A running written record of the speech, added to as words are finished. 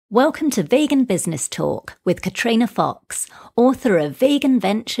Welcome to Vegan Business Talk with Katrina Fox, author of Vegan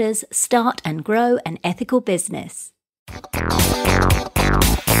Ventures, Start and Grow an Ethical Business.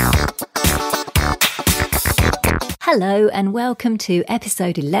 Hello and welcome to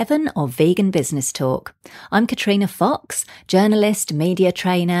episode 11 of Vegan Business Talk. I'm Katrina Fox, journalist, media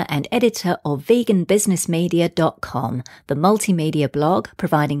trainer and editor of veganbusinessmedia.com, the multimedia blog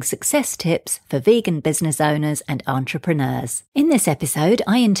providing success tips for vegan business owners and entrepreneurs. In this episode,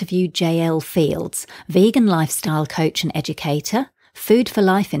 I interviewed JL Fields, vegan lifestyle coach and educator, food for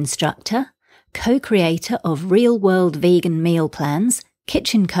life instructor, co-creator of real-world vegan meal plans,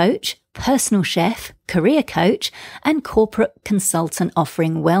 kitchen coach, personal chef, career coach, and corporate consultant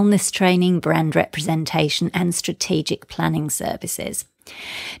offering wellness training, brand representation, and strategic planning services.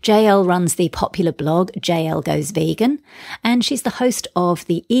 JL runs the popular blog JL Goes Vegan, and she's the host of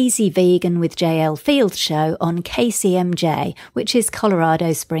the Easy Vegan with JL Fields show on KCMJ, which is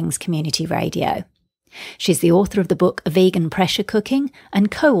Colorado Springs Community Radio. She's the author of the book Vegan Pressure Cooking and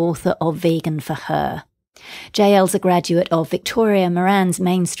co-author of Vegan for Her. JL's a graduate of Victoria Moran's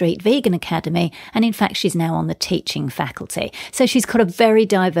Main Street Vegan Academy, and in fact she's now on the teaching faculty. So she's got a very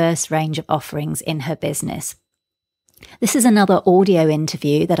diverse range of offerings in her business. This is another audio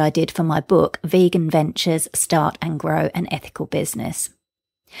interview that I did for my book, Vegan Ventures, Start and Grow an Ethical Business.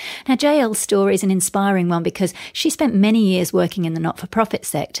 Now, JL's story is an inspiring one because she spent many years working in the not-for-profit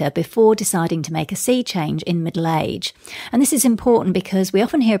sector before deciding to make a sea change in middle age. And this is important because we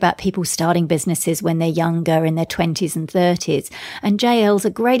often hear about people starting businesses when they're younger, in their 20s and 30s. And JL's a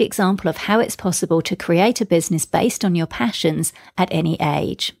great example of how it's possible to create a business based on your passions at any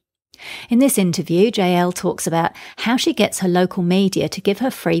age. In this interview, JL talks about how she gets her local media to give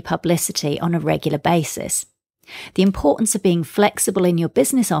her free publicity on a regular basis, the importance of being flexible in your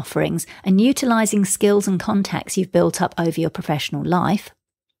business offerings and utilising skills and contacts you've built up over your professional life,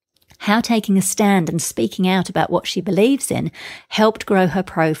 how taking a stand and speaking out about what she believes in helped grow her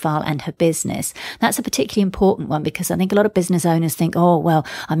profile and her business. That's a particularly important one because I think a lot of business owners think, oh, well,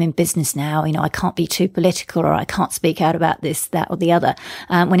 I'm in business now, I can't be too political or I can't speak out about this, that or the other,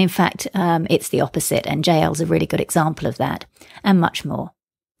 when in fact it's the opposite, and JL's a really good example of that, and much more.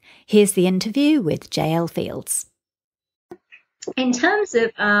 Here's the interview with JL Fields. In terms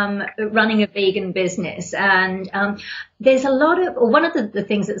of running a vegan business, and there's a lot of, one of the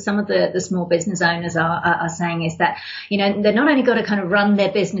things that some of the small business owners are saying is that, they're not only got to kind of run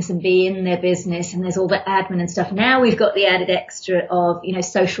their business and be in their business, and there's all the admin and stuff. Now we've got the added extra of,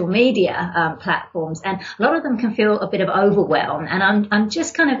 social media platforms, and a lot of them can feel a bit of overwhelm. And I'm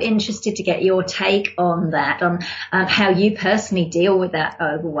just kind of interested to get your take on that, on how you personally deal with that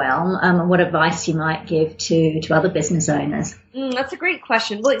overwhelm, and what advice you might give to other business owners. That's a great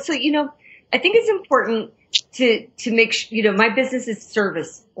question. Well, so, I think it's important to make sure, my business is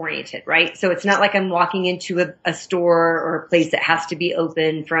service oriented, right? So it's not like I'm walking into a store or a place that has to be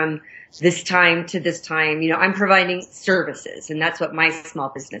open from this time to this time. I'm providing services, and that's what my small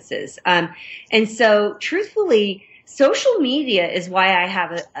business is. And so truthfully, social media is why I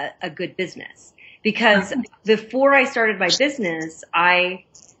have a good business, because before I started my business, I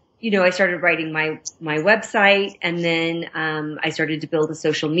started writing my website, and then I started to build a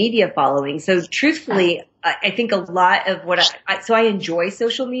social media following. So truthfully, I think a lot of what so I enjoy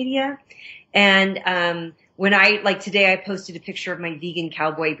social media. And when today I posted a picture of my vegan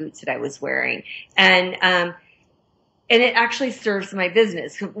cowboy boots that I was wearing. And it actually serves my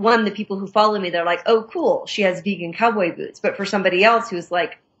business. One, the people who follow me, they're like, oh, cool, she has vegan cowboy boots. But for somebody else who's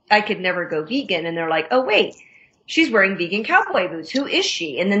like, I could never go vegan, and they're like, oh, wait, she's wearing vegan cowboy boots. Who is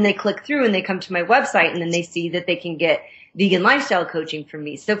she? And then they click through and they come to my website, and then they see that they can get vegan lifestyle coaching from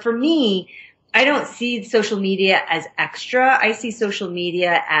me. So for me, I don't see social media as extra. I see social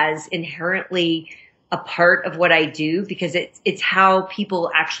media as inherently a part of what I do, because it's how people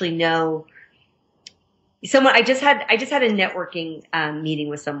actually know someone. I just had a networking meeting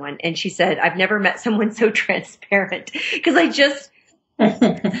with someone, and she said, I've never met someone so transparent, because I just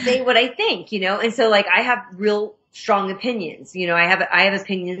say what I think, and so I have real strong opinions. I have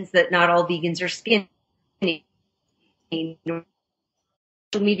opinions that not all vegans are skinny.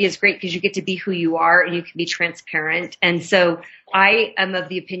 Social media is great because you get to be who you are and you can be transparent. And so I am of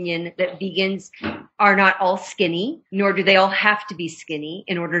the opinion that vegans are not all skinny, nor do they all have to be skinny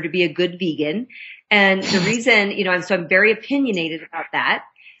in order to be a good vegan. And the reason, I'm very opinionated about that.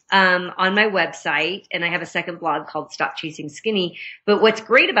 On my website, and I have a second blog called Stop Chasing Skinny. But what's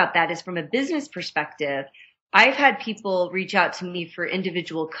great about that is, from a business perspective, I've had people reach out to me for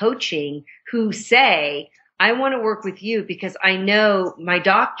individual coaching who say, I want to work with you because I know my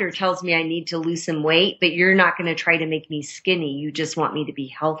doctor tells me I need to lose some weight, but you're not going to try to make me skinny. You just want me to be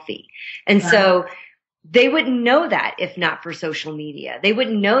healthy. And so they wouldn't know that if not for social media. They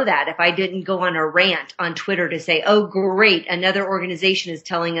wouldn't know that if I didn't go on a rant on Twitter to say, oh, great, another organization is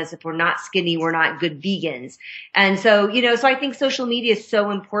telling us if we're not skinny, we're not good vegans. And so, so I think social media is so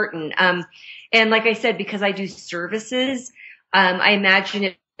important. And like I said, because I do services, I imagine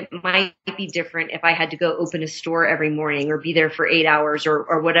it might be different if I had to go open a store every morning or be there for 8 hours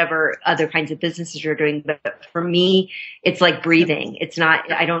or whatever other kinds of businesses you're doing. But for me, it's like breathing. It's not,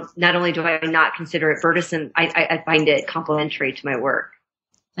 not only do I not consider it burdensome, I find it complementary to my work.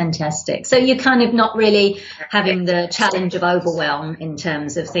 Fantastic. So you're kind of not really having the challenge of overwhelm in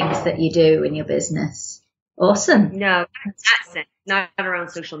terms of things that you do in your business. Awesome. No, not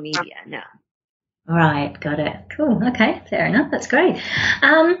around social media. No. All right, got it. Cool. Okay, fair enough. That's great.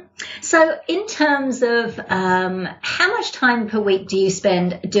 So in terms of how much time per week do you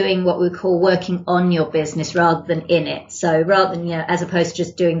spend doing what we call working on your business rather than in it? So rather than, as opposed to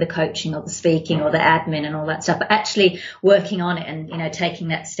just doing the coaching or the speaking or the admin and all that stuff, but actually working on it and, taking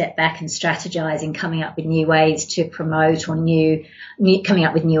that step back and strategizing, coming up with new ways to promote or coming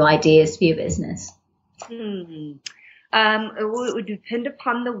up with new ideas for your business. It would depend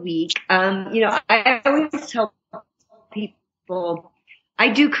upon the week. I always tell people I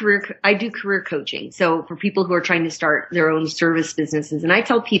do career coaching. So for people who are trying to start their own service businesses, and I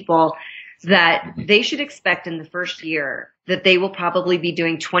tell people that they should expect in the first year that they will probably be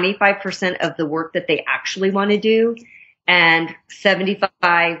doing 25% of the work that they actually want to do and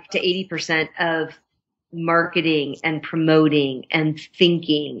 75 to 80% of marketing and promoting and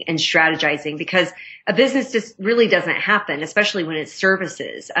thinking and strategizing, because a business just really doesn't happen, especially when it's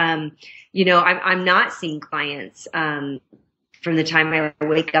services. I'm not seeing clients from the time I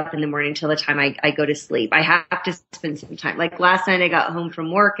wake up in the morning till the time I go to sleep. I have to spend some time. Like last night I got home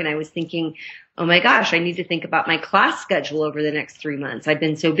from work and I was thinking, oh my gosh, I need to think about my class schedule over the next 3 months. I've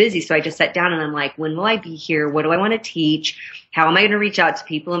been so busy. So I just sat down and I'm like, when will I be here? What do I want to teach? How am I going to reach out to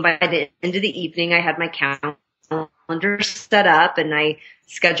people? And by the end of the evening, I had my calendar set up and I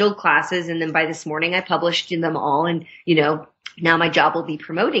scheduled classes. And then by this morning, I published them all. And, now my job will be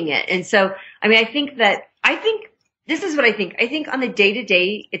promoting it. And so, I think this is what I think. I think on the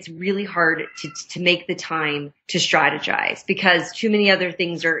day-to-day, it's really hard to make the time to strategize because too many other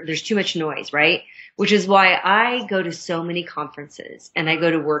things there's too much noise, right? Which is why I go to so many conferences and I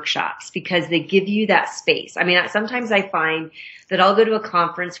go to workshops because they give you that space. Sometimes I find that I'll go to a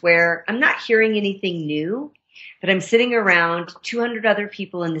conference where I'm not hearing anything new, but I'm sitting around 200 other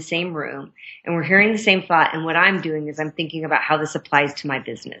people in the same room and we're hearing the same thought. And what I'm doing is I'm thinking about how this applies to my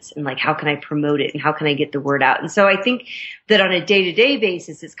business and like, how can I promote it and how can I get the word out? And so I think that on a day-to-day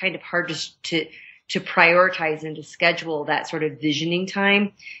basis, it's kind of hard to prioritize and to schedule that sort of visioning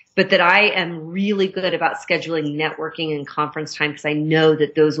time, but that I am really good about scheduling networking and conference time because I know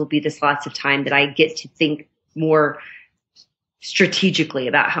that those will be the slots of time that I get to think more strategically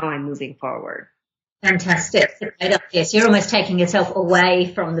about how I'm moving forward. Fantastic. Yes, you're almost taking yourself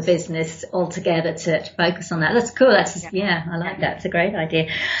away from the business altogether to focus on that. That's cool. I like that. It's a great idea.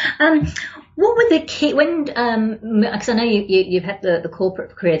 What were the key because I know you've had the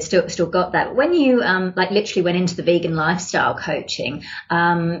corporate career, still got that. When you literally went into the vegan lifestyle coaching,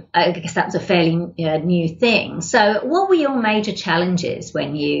 I guess that was a fairly new thing. So what were your major challenges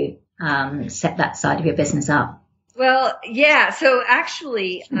when you set that side of your business up? Well, yeah. So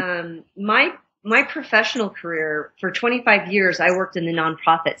actually, my professional career for 25 years, I worked in the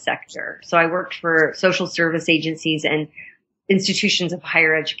nonprofit sector. So I worked for social service agencies and institutions of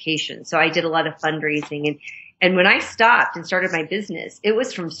higher education. So I did a lot of fundraising and when I stopped and started my business, it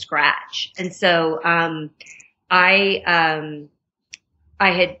was from scratch. And so, I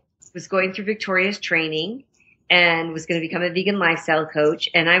was going through Victoria's training and was going to become a vegan lifestyle coach.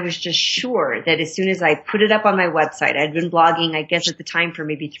 And I was just sure that as soon as I put it up on my website, I'd been blogging, I guess at the time for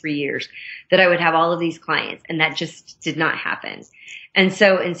maybe 3 years, that I would have all of these clients. And that just did not happen. And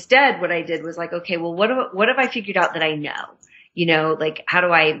so instead what I did was like, okay, well, what have I figured out that I know? Like how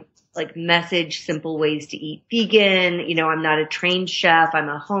do I message simple ways to eat vegan? I'm not a trained chef. I'm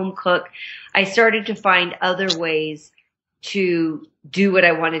a home cook. I started to find other ways to do what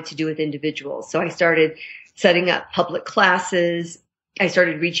I wanted to do with individuals. So I started setting up public classes. I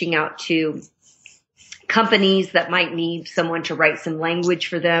started reaching out to companies that might need someone to write some language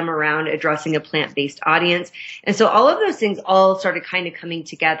for them around addressing a plant-based audience. And so all of those things all started kind of coming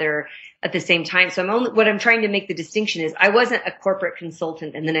together at the same time. So what I'm trying to make the distinction is I wasn't a corporate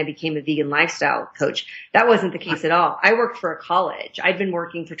consultant and then I became a vegan lifestyle coach. That wasn't the case at all. I worked for a college. I'd been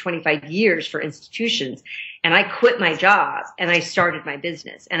working for 25 years for institutions, and I quit my job and I started my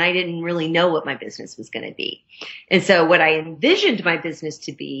business, and I didn't really know what my business was going to be. And so what I envisioned my business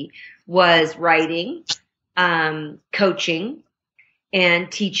to be was writing, coaching,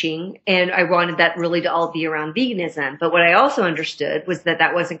 and teaching. And I wanted that really to all be around veganism. But what I also understood was that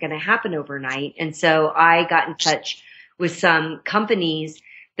that wasn't going to happen overnight. And so I got in touch with some companies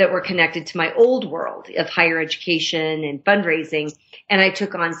that were connected to my old world of higher education and fundraising. And I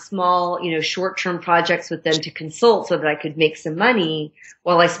took on small, short-term projects with them to consult so that I could make some money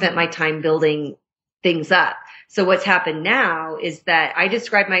while I spent my time building things up. So what's happened now is that I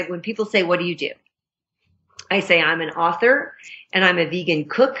describe when people say, what do you do? I say I'm an author and I'm a vegan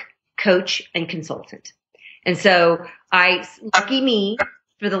cook, coach, and consultant. And so lucky me,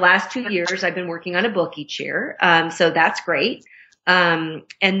 for the last 2 years, I've been working on a book each year. So that's great. And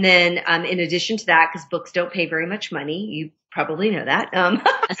then, in addition to that, because books don't pay very much money, you probably know that.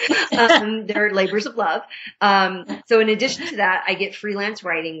 They're labors of love. So in addition to that, I get freelance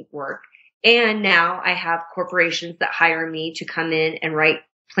writing work. And now I have corporations that hire me to come in and write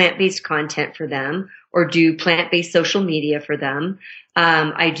plant-based content for them or do plant-based social media for them.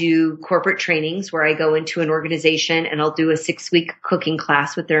 I do corporate trainings where I go into an organization and I'll do a 6-week cooking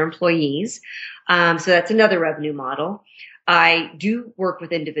class with their employees. So that's another revenue model. I do work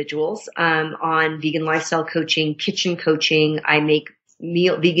with individuals on vegan lifestyle coaching, kitchen coaching. I make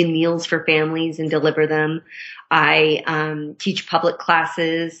vegan meals for families and deliver them. I teach public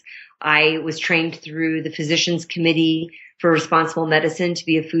classes. I was trained through the Physicians Committee for Responsible Medicine to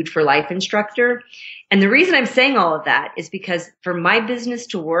be a Food for Life instructor. And the reason I'm saying all of that is because for my business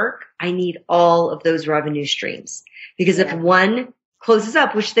to work, I need all of those revenue streams. Because if one closes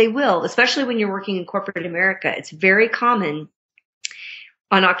up, which they will, especially when you're working in corporate America, it's very common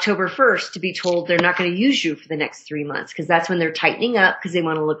on October 1st to be told they're not going to use you for the next 3 months, because that's when they're tightening up because they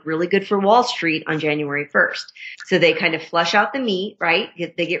want to look really good for Wall Street on January 1st. So they kind of flush out the meat, right?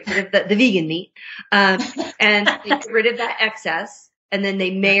 They get rid of the vegan meat, and they get rid of that excess. And then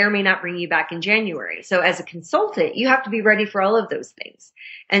they may or may not bring you back in January. So as a consultant, you have to be ready for all of those things.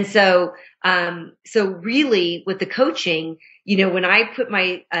 And so, so really with the coaching, when I put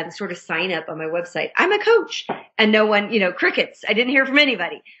my sort of sign up on my website, I'm a coach, and no one, crickets. I didn't hear from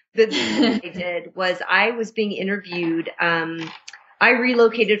anybody. The thing I did was I was being interviewed. I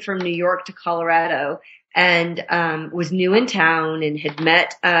relocated from New York to Colorado and was new in town and had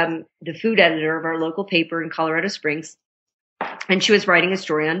met the food editor of our local paper in Colorado Springs. And she was writing a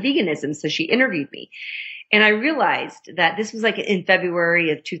story on veganism. So she interviewed me. And I realized that this was like in February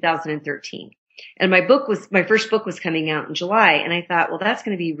of 2013. And my first book was coming out in July. And I thought, well, that's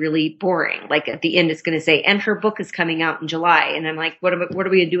going to be really boring. Like at the end, it's going to say, and her book is coming out in July. And I'm like, what are we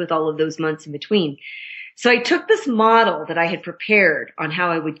going to do with all of those months in between? So I took this model that I had prepared on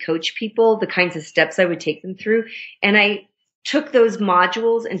how I would coach people, the kinds of steps I would take them through. And I took those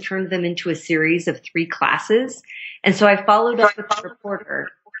modules and turned them into a series of 3 classes. And so I followed up with the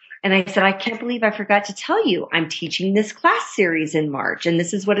reporter and I said, I can't believe I forgot to tell you I'm teaching this class series in March and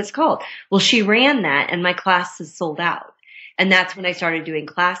this is what it's called. Well, she ran that and my class is sold out. And that's when I started doing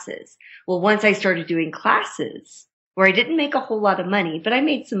classes. Well, once I started doing classes where I didn't make a whole lot of money, but I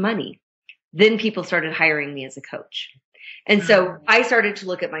made some money, then people started hiring me as a coach. And so I started to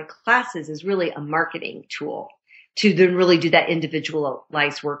look at my classes as really a marketing tool to then really do that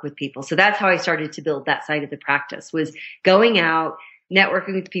individualized work with people. So that's how I started to build that side of the practice, was going out,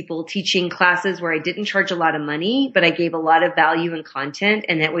 networking with people, teaching classes where I didn't charge a lot of money, but I gave a lot of value and content,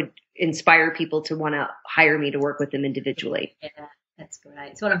 and that would inspire people to want to hire me to work with them individually. Yeah, that's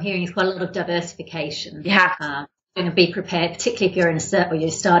great. So what I'm hearing is quite a lot of diversification. Yeah. Going to be prepared, particularly if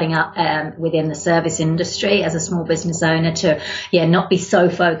you're starting up within the service industry as a small business owner, to not be so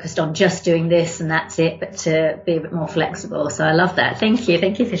focused on just doing this and that's it, but to be a bit more flexible. So I love that. Thank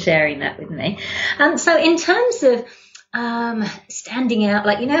you for sharing that with me. So in terms of standing out,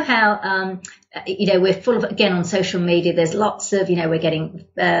 like how we're full of, again, on social media, there's lots of, we're getting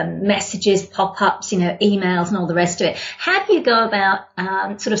messages, pop-ups, emails and all the rest of it. How do you go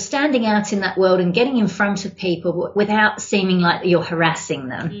about sort of standing out in that world and getting in front of people without seeming like you're harassing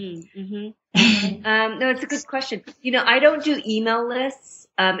them? Mm-hmm. No, it's a good question. I don't do email lists.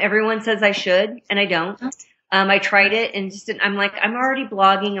 Everyone says I should, and I don't. I tried it and just I'm like, I'm already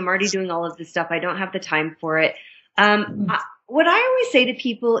blogging. I'm already doing all of this stuff. I don't have the time for it. What I always say to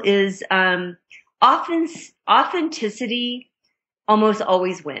people is authenticity almost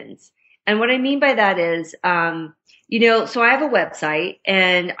always wins. And what I mean by that is, So I have a website,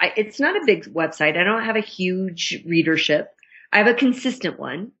 and it's not a big website. I don't have a huge readership. I have a consistent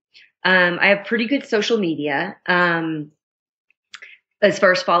one. I have pretty good social media, as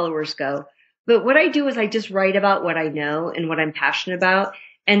far as followers go. But what I do is I just write about what I know and what I'm passionate about.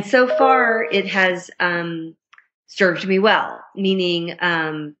 And so far it has, served me well, meaning,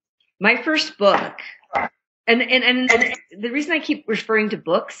 my first book, and the reason I keep referring to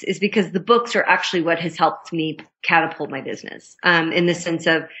books is because the books are actually what has helped me catapult my business, in the sense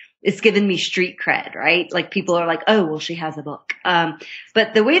of it's given me street cred, right? Like people are like, oh, well, she has a book.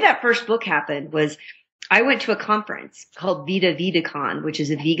 But the way that first book happened was I went to a conference called VBT, which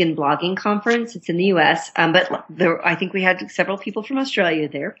is a vegan blogging conference. It's in the US. But I think we had several people from Australia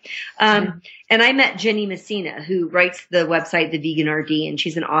there. And I met Jenny Messina, who writes the website, The Vegan RD, and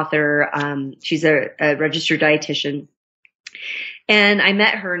she's an author. She's a registered dietitian. And I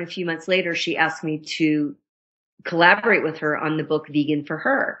met her, and a few months later, she asked me to collaborate with her on the book Vegan for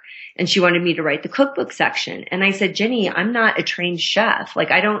Her. And she wanted me to write the cookbook section. And I said, Jenny, I'm not a trained chef.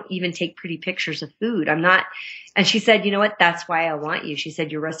 Like, I don't even take pretty pictures of food. I'm not. And she said, you know what? That's why I want you. She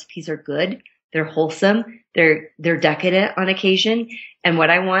said, your recipes are good. They're wholesome. They're decadent on occasion. And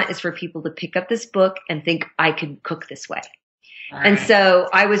what I want is for people to pick up this book and think I could cook this way. Right. And so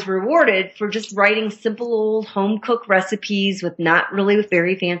I was rewarded for just writing simple old home cooked recipes with not really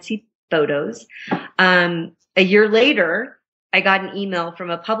very fancy photos. A year later, I got an email from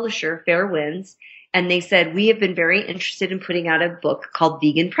a publisher, Fair Winds, and they said, we have been very interested in putting out a book called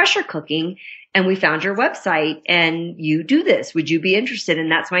Vegan Pressure Cooking, and we found your website, and you do this. Would you be interested?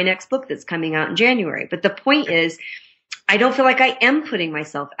 And that's my next book that's coming out in January. But the point is, I don't feel like I am putting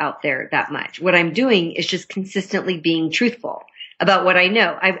myself out there that much. What I'm doing is just consistently being truthful about what I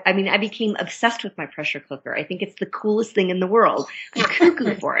know. I became obsessed with my pressure cooker. I think it's the coolest thing in the world. I'm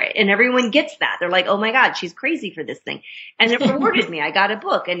cuckoo for it. And everyone gets that. They're like, oh my God, she's crazy for this thing. And it rewarded me. I got a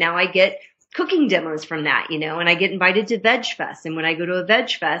book, and now I get cooking demos from that, and I get invited to Veg Fest. And when I go to a Veg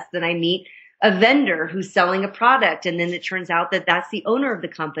Fest, then I meet a vendor who's selling a product. And then it turns out that that's the owner of the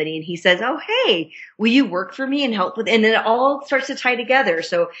company. And he says, oh, hey, will you work for me and help with, and then it all starts to tie together.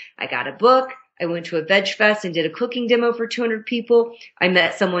 So I got a book. I went to a Veg Fest and did a cooking demo for 200 people. I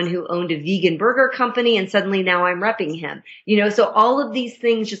met someone who owned a vegan burger company, and suddenly now I'm repping him. So all of these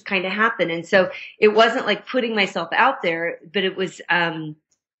things just kind of happen. And so it wasn't like putting myself out there, but it was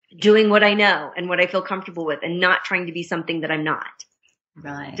doing what I know and what I feel comfortable with, and not trying to be something that I'm not.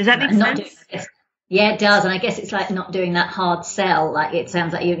 Right. Does that make sense? Yeah, it does. And I guess it's like not doing that hard sell. Like, it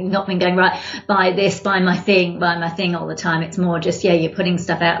sounds like you've not been going, right, buy this, buy my thing all the time. It's more just, you're putting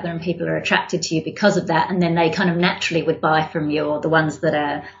stuff out there and people are attracted to you because of that. And then they kind of naturally would buy from you, or the ones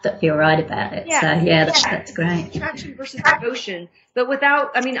that feel right about it. Yeah. So that's great. Attraction versus devotion. But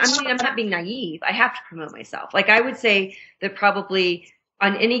without, I'm not being naive. I have to promote myself. Like, I would say that probably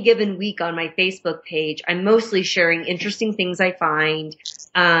on any given week on my Facebook page, I'm mostly sharing interesting things I find.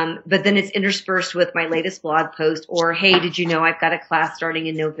 But then it's interspersed with my latest blog post, or, hey, did you know I've got a class starting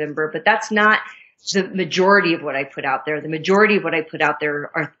in November? But that's not the majority of what I put out there. The majority of what I put out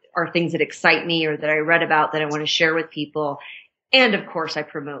there are things that excite me, or that I read about that I want to share with people. And of course I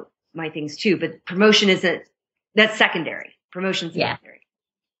promote my things too, but that's secondary. Promotion's secondary.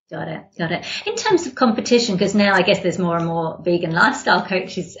 Got it. In terms of competition, because now I guess there's more and more vegan lifestyle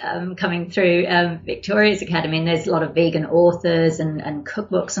coaches coming through Victoria's Academy, and there's a lot of vegan authors and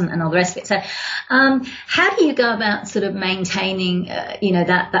cookbooks and all the rest of it. So how do you go about sort of maintaining,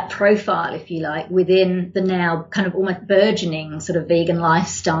 that profile, if you like, within the now kind of almost burgeoning sort of vegan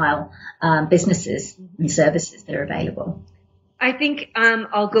lifestyle businesses and services that are available? I think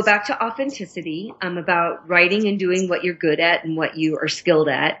I'll go back to authenticity, about writing and doing what you're good at and what you are skilled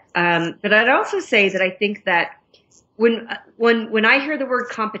at. But I'd also say that I think that when I hear the word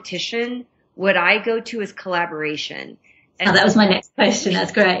competition, what I go to is collaboration. And that was my next question.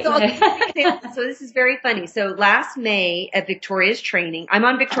 That's great. So this is very funny. So last May at Victoria's training, I'm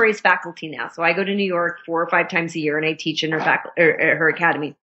on Victoria's faculty now. So I go to New York 4 or 5 times a year, and I teach in her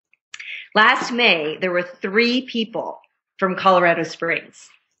academy. Last May, there were 3 people from Colorado Springs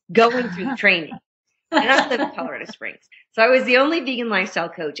going through the training. And I live in Colorado Springs. So I was the only vegan lifestyle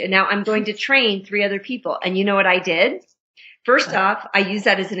coach. And now I'm going to train 3 other people. And you know what I did? First off, I used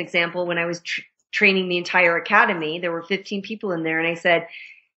that as an example when I was training the entire academy. There were 15 people in there. And I said,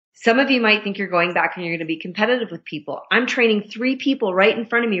 some of you might think you're going back and you're going to be competitive with people. I'm training 3 people right in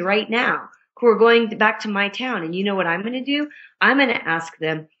front of me right now who are going back to my town. And you know what I'm going to do? I'm going to ask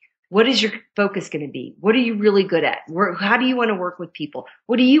them, what is your focus going to be? What are you really good at? How do you want to work with people?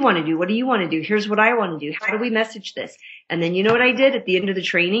 What do you want to do? What do you want to do? Here's what I want to do. How do we message this? And then you know what I did at the end of the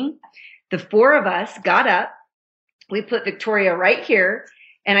training? The 4 of us got up. we put Victoria right here,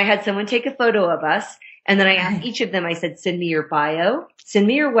 and I had someone take a photo of us. And then I asked each of them, I said, send me your bio, send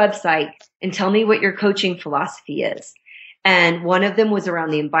me your website, and tell me what your coaching philosophy is. And one of them was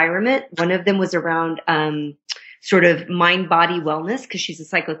around the environment. One of them was around sort of mind-body wellness, because she's a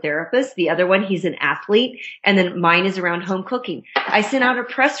psychotherapist. The other one, he's an athlete. And then mine is around home cooking. I sent out a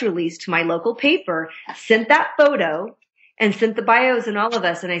press release to my local paper, sent that photo, and sent the bios and all of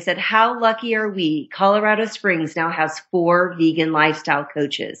us. And I said, how lucky are we? Colorado Springs now has 4 vegan lifestyle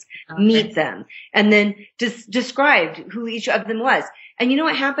coaches. Okay. Meet them. And then just described who each of them was. And you know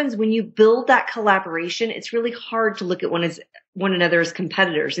what happens when you build that collaboration? It's really hard to look at one another as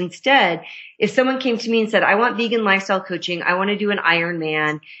competitors. Instead, if someone came to me and said, I want vegan lifestyle coaching, I want to do an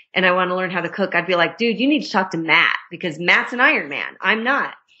Ironman, and I want to learn how to cook, I'd be like, dude, you need to talk to Matt, because Matt's an Ironman. I'm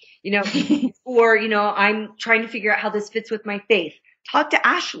not. Or, I'm trying to figure out how this fits with my faith. Talk to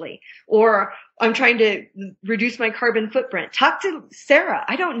Ashley. Or I'm trying to reduce my carbon footprint. Talk to Sarah.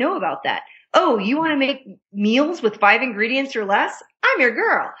 I don't know about that. Oh, you want to make meals with 5 ingredients or less? I'm your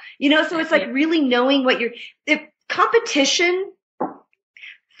girl. So it's like really knowing if competition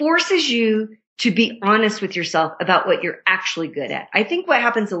forces you to be honest with yourself about what you're actually good at. I think what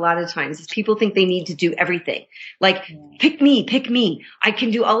happens a lot of times is people think they need to do everything. Like, pick me. I can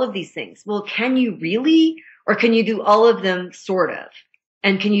do all of these things. Well, can you really? Or can you do all of them sort of?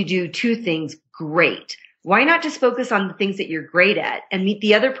 And can you do 2 things great? Why not just focus on the things that you're great at and meet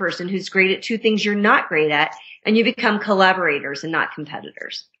the other person who's great at 2 things you're not great at, and you become collaborators and not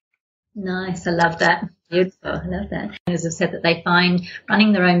competitors? Nice. I love that. Beautiful. I love that. As I've said, that they find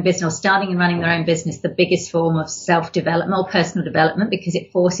running their own business, or starting and running their own business, the biggest form of self-development or personal development, because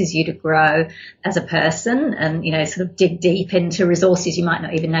it forces you to grow as a person and, sort of dig deep into resources you might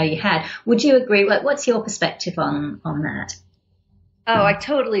not even know you had. Would you agree? What's your perspective on that? Oh, I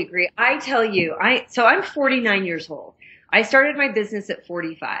totally agree. I tell you, so I'm 49 years old. I started my business at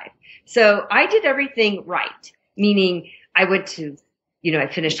 45. So I did everything right, meaning I went to I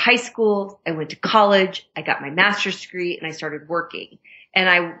finished high school, I went to college, I got my master's degree, and I started working. And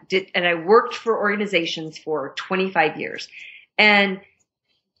I worked for organizations for 25 years. And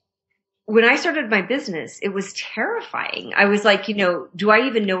when I started my business, it was terrifying. I was like, do I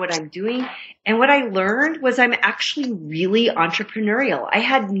even know what I'm doing? And what I learned was I'm actually really entrepreneurial. I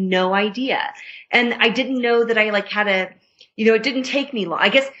had no idea. And I didn't know that I had it didn't take me long. I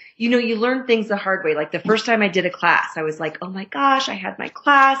guess, you learn things the hard way. Like the first time I did a class, I was like, oh my gosh, I had my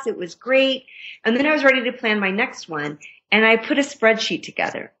class. It was great. And then I was ready to plan my next one. And I put a spreadsheet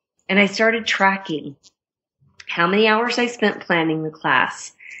together and I started tracking how many hours I spent planning the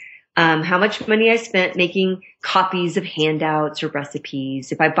class, how much money I spent making copies of handouts or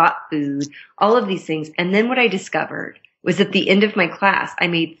recipes, if I bought food, all of these things. And then what I discovered was at the end of my class, I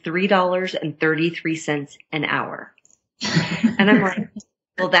made $3.33 an hour. And I'm like,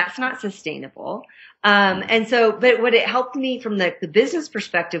 well, that's not sustainable. But what it helped me from the business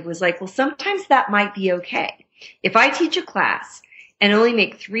perspective was like, well, sometimes that might be okay. If I teach a class and only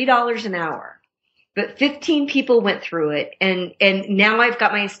make $3 an hour, but 15 people went through it, and now I've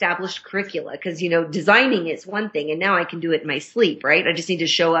got my established curricula, because, designing is one thing, and now I can do it in my sleep, right? I just need to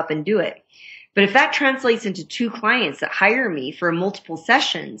show up and do it. But if that translates into 2 clients that hire me for multiple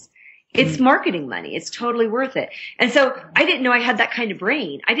sessions, it's marketing money. It's totally worth it. And so I didn't know I had that kind of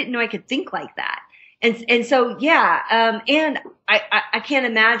brain. I didn't know I could think like that. And so, and I can't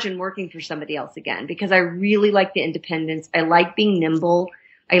imagine working for somebody else again, because I really like the independence. I like being nimble.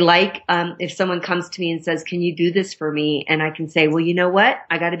 I like, if someone comes to me and says, can you do this for me? And I can say, well, you know what?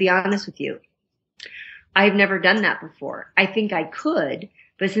 I got to be honest with you. I've never done that before. I think I could,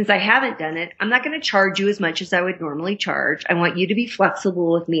 but since I haven't done it, I'm not going to charge you as much as I would normally charge. I want you to be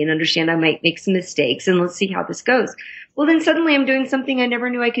flexible with me and understand I might make some mistakes, and let's see how this goes. Well, then suddenly I'm doing something I never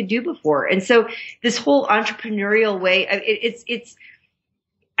knew I could do before. And so this whole entrepreneurial way,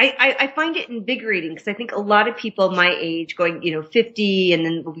 I find it invigorating, because I think a lot of people my age going, 50 and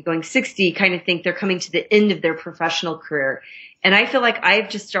then will be going 60 kind of think they're coming to the end of their professional career. And I feel like I've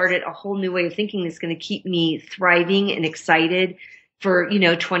just started a whole new way of thinking that's going to keep me thriving and excited for,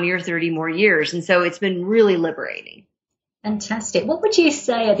 20 or 30 more years. And so it's been really liberating. Fantastic. What would you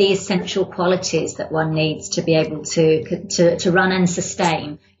say are the essential qualities that one needs to be able to run and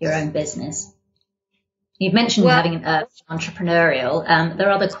sustain your own business? You've mentioned having an entrepreneurial. There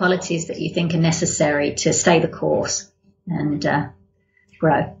are other qualities that you think are necessary to stay the course and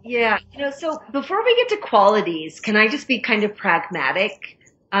grow. Yeah. So before we get to qualities, can I just be kind of pragmatic?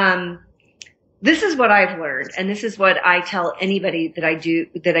 This is what I've learned, and this is what I tell anybody that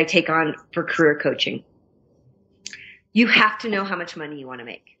I take on for career coaching. You have to know how much money you want to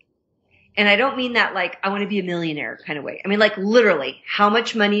make. And I don't mean that like I want to be a millionaire kind of way. I mean, like literally, how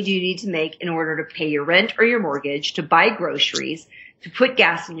much money do you need to make in order to pay your rent or your mortgage, to buy groceries, to put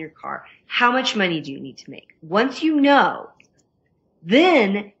gas in your car? How much money do you need to make? Once you know,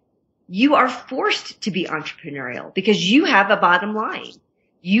 then you are forced to be entrepreneurial because you have a bottom line.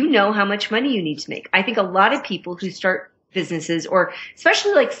 You know how much money you need to make. I think a lot of people who start businesses, or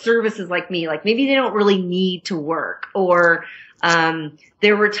especially like services like me, like maybe they don't really need to work, or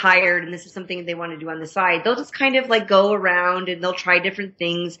they're retired and this is something they want to do on the side. They'll just kind of like go around and they'll try different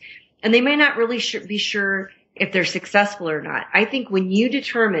things, and they may not really be sure if they're successful or not. I think when you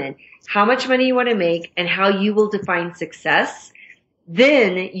determine how much money you want to make and how you will define success,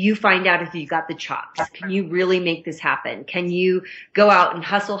 then you find out if you got the chops. Can you really make this happen? Can you go out and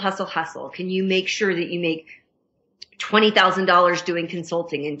hustle, hustle, hustle? Can you make sure that you make $20,000 doing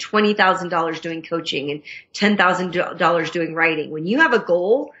consulting and $20,000 doing coaching and $10,000 doing writing? When you have a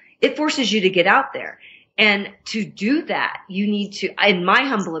goal, it forces you to get out there. And to do that, you need to, in my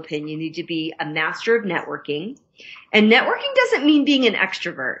humble opinion, you need to be a master of networking. And networking doesn't mean being an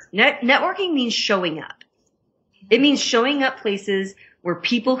extrovert. Networking means showing up. It means showing up places where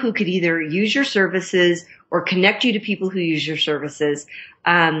people who could either use your services or connect you to people who use your services,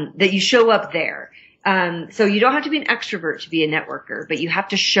 that you show up there. So you don't have to be an extrovert to be a networker, but you have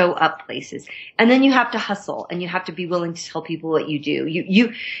to show up places. And then you have to hustle, and you have to be willing to tell people what you do.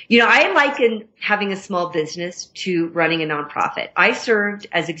 You know, I liken having a small business to running a nonprofit. I served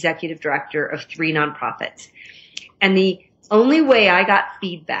as executive director of 3 nonprofits. And the only way I got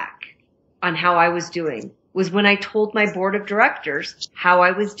feedback on how I was doing was when I told my board of directors how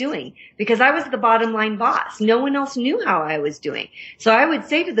I was doing, because I was the bottom line boss. No one else knew how I was doing. So I would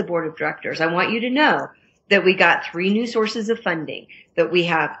say to the board of directors, I want you to know that we got 3 new sources of funding, that we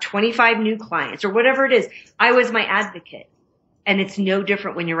have 25 new clients, or whatever it is. I was my advocate. And it's no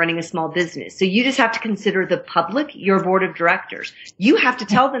different when you're running a small business. So you just have to consider the public, your board of directors. You have to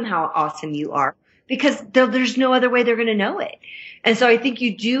tell them how awesome you are, because there's no other way they're going to know it. And so I think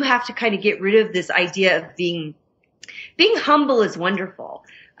you do have to kind of get rid of this idea of being humble is wonderful.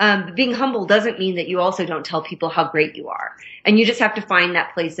 But being humble doesn't mean that you also don't tell people how great you are. And you just have to find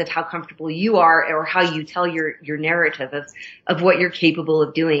that place of how comfortable you are, or how you tell your narrative of what you're capable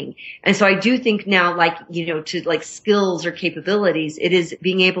of doing. And so I do think now, like, you know, to like skills or capabilities, it is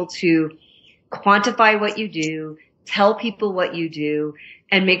being able to quantify what you do, tell people what you do,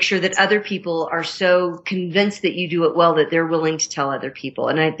 and make sure that other people are so convinced that you do it well that they're willing to tell other people.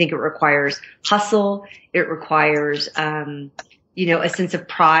 And I think it requires hustle. It requires, you know, a sense of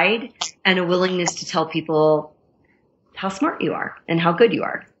pride and a willingness to tell people how smart you are and how good you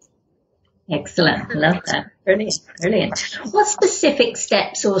are. Excellent. Love that. Brilliant. Brilliant. What specific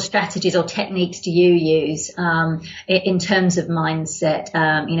steps or strategies or techniques do you use in terms of mindset,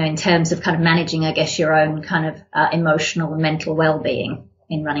 you know, in terms of kind of managing, I guess, your own kind of emotional and mental well-being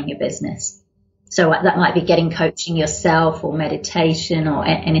in running your business? So that might be getting coaching yourself, or meditation, or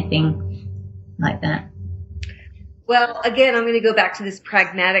anything like that. Well, again, I'm going to go back to this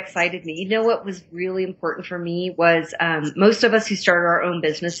pragmatic side of me. You know what was really important for me was most of us who start our own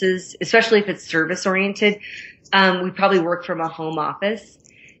businesses, especially if it's service oriented, we probably work from a home office,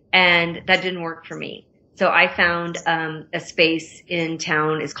 and that didn't work for me. So I found a space in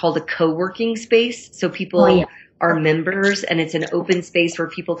town. It's called a co-working space. So people are members, and it's an open space where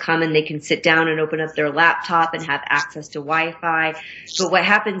people come and they can sit down and open up their laptop and have access to Wi-Fi. But what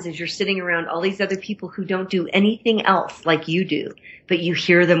happens is you're sitting around all these other people who don't do anything else like you do, but you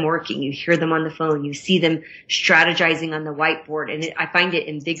hear them working, you hear them on the phone, you see them strategizing on the whiteboard, and I find it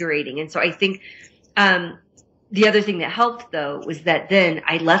invigorating. And so I think the other thing that helped, though, was that then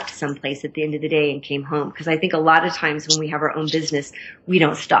I left someplace at the end of the day and came home, because I think a lot of times when we have our own business, we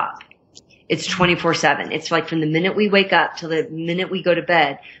don't stop. It's 24/7. It's like from the minute we wake up till the minute we go to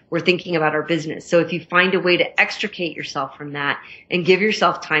bed, we're thinking about our business. So if you find a way to extricate yourself from that and give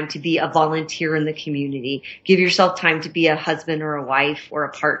yourself time to be a volunteer in the community, give yourself time to be a husband or a wife or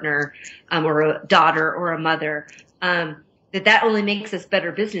a partner, or a daughter or a mother, that only makes us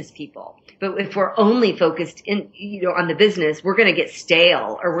better business people. But if we're only focused on the business, we're going to get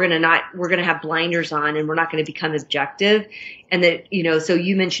stale, or we're going to have blinders on, and we're not going to become objective. And that, so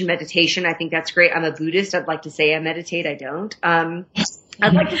you mentioned meditation. I think that's great. I'm a Buddhist. I'd like to say I meditate. I don't.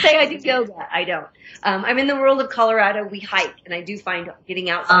 I'd like to say I do yoga. I don't. I'm in the world of Colorado. We hike, and I do find getting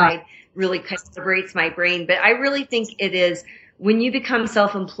outside really kind of liberates my brain. But I really think it is, when you become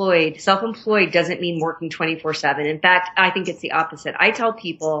self-employed doesn't mean working 24/7. In fact, I think it's the opposite. I tell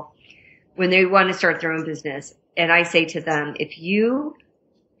people when they want to start their own business, and I say to them, if you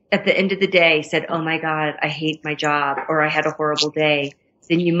at the end of the day said, oh my God, I hate my job, or I had a horrible day,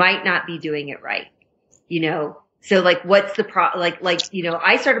 then you might not be doing it right. So like, what's the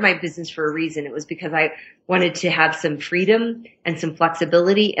I started my business for a reason. It was because I wanted to have some freedom and some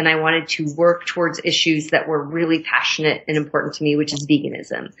flexibility, and I wanted to work towards issues that were really passionate and important to me, which is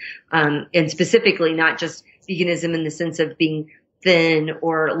veganism. And specifically not just veganism in the sense of being thin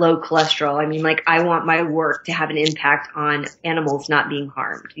or low cholesterol. I mean, like, I want my work to have an impact on animals not being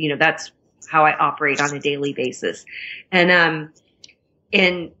harmed. That's how I operate on a daily basis. And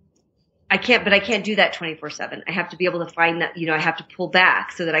I can't do that 24/7. I have to be able to find that, I have to pull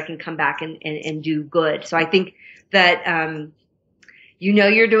back so that I can come back and do good. So I think that,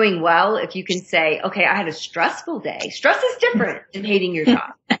 you're doing well if you can say, okay, I had a stressful day. Stress is different than hating your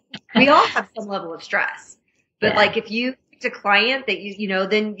job. We all have some level of stress, but like, if you a client that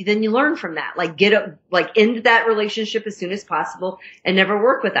then you learn from that, like end that relationship as soon as possible and never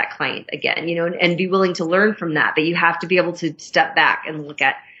work with that client again, and be willing to learn from that. But you have to be able to step back and look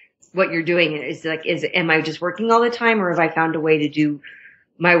at what you're doing. Am I just working all the time, or have I found a way to do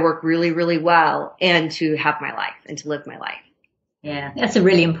my work really, really well and to have my life and to live my life? Yeah, that's a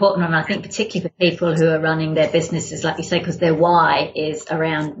really important one. I think particularly for people who are running their businesses, like you say, because their why is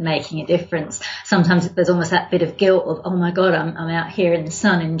around making a difference. Sometimes there's almost that bit of guilt of, oh my God, I'm out here in the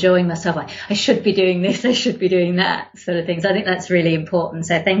sun enjoying myself. I should be doing this. I should be doing that sort of things. I think that's really important.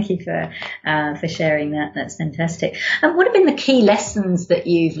 So thank you for sharing that. That's fantastic. And what have been the key lessons that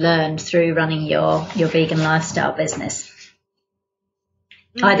you've learned through running your vegan lifestyle business?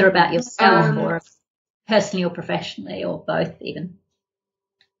 Either about yourself or personally or professionally, or both even?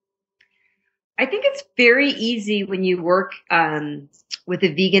 I think it's very easy when you work with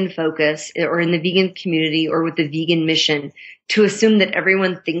a vegan focus or in the vegan community or with the vegan mission to assume that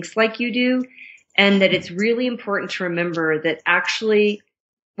everyone thinks like you do, and that it's really important to remember that actually,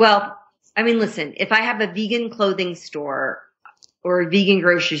 listen, if I have a vegan clothing store or a vegan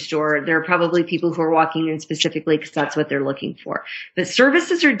grocery store, there are probably people who are walking in specifically because that's what they're looking for. But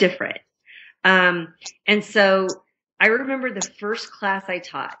services are different. And so I remember the first class I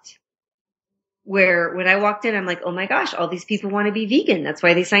taught where when I walked in, I'm like, oh my gosh, all these people want to be vegan. That's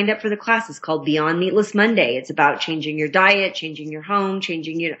why they signed up for the class. It's called Beyond Meatless Monday. It's about changing your diet, changing your home,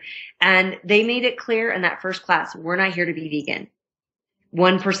 and they made it clear in that first class, we're not here to be vegan.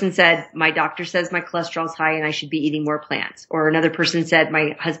 One person said, my doctor says my cholesterol's high and I should be eating more plants. Or another person said,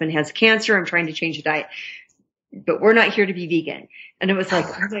 my husband has cancer. I'm trying to change the diet, but we're not here to be vegan. And it was like,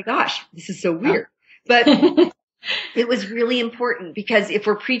 oh my gosh, this is so weird. But it was really important, because if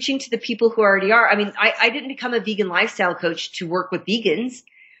we're preaching to the people who already are, I didn't become a vegan lifestyle coach to work with vegans.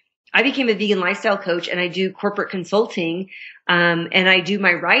 I became a vegan lifestyle coach, and I do corporate consulting, and I do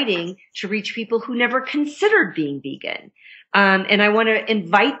my writing to reach people who never considered being vegan. And I want to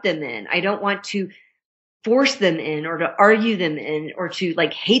invite them in. I don't want to force them in or to argue them in or to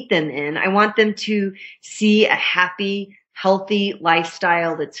hate them in. I want them to see a happy, healthy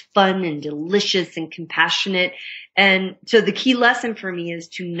lifestyle that's fun and delicious and compassionate. And so the key lesson for me is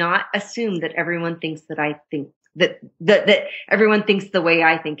to not assume that everyone thinks that I think that everyone thinks the way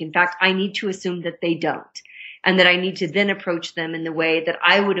I think. In fact, I need to assume that they don't, and that I need to then approach them in the way that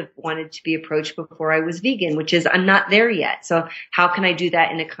I would have wanted to be approached before I was vegan, which is I'm not there yet. So how can I do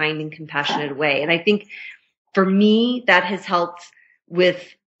that in a kind and compassionate way? And I think for me, that has helped with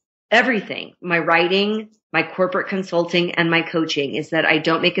everything, my writing, my corporate consulting, and my coaching, is that I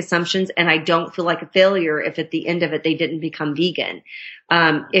don't make assumptions, and I don't feel like a failure if at the end of it they didn't become vegan.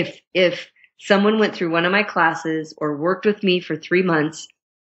 If someone went through one of my classes or worked with me for 3 months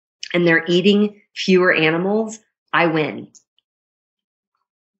and they're eating fewer animals, I win.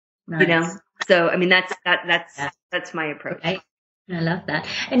 Nice. So that's my approach. Okay. I love that.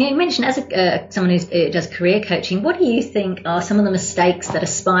 And you mentioned, as someone who does career coaching, what do you think are some of the mistakes that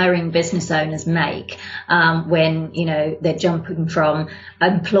aspiring business owners make when they're jumping from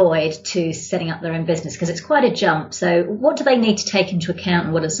employed to setting up their own business? Because it's quite a jump. So what do they need to take into account,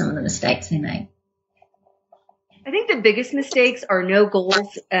 and what are some of the mistakes they make? I think the biggest mistakes are no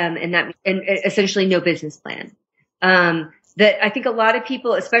goals and essentially no business plan. That I think a lot of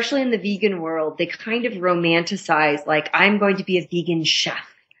people, especially in the vegan world, they kind of romanticize, I'm going to be a vegan chef.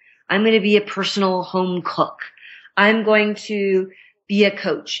 I'm going to be a personal home cook. I'm going to be a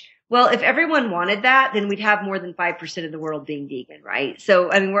coach. Well, if everyone wanted that, then we'd have more than 5% of the world being vegan, right? So,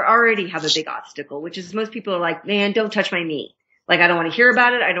 we already have a big obstacle, which is most people are like, man, don't touch my meat. I don't want to hear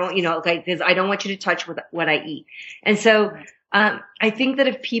about it. I don't, because I don't want you to touch what I eat. And so, I think that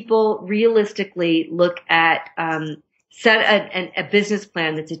if people realistically look at, set a business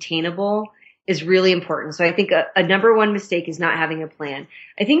plan that's attainable is really important. So I think a number one mistake is not having a plan.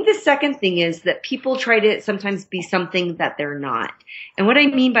 I think the second thing is that people try to sometimes be something that they're not. And what I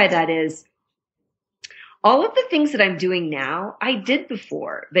mean by that is all of the things that I'm doing now, I did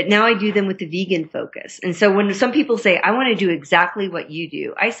before, but now I do them with the vegan focus. And so when some people say, I want to do exactly what you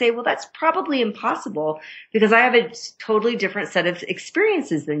do, I say, well, that's probably impossible because I have a totally different set of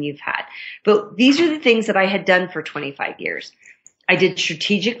experiences than you've had. But these are the things that I had done for 25 years. I did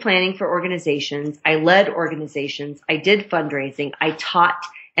strategic planning for organizations. I led organizations. I did fundraising. I taught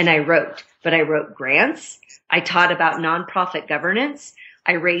and I wrote, but I wrote grants. I taught about nonprofit governance.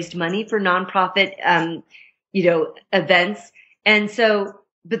 I raised money for nonprofit, events. And so,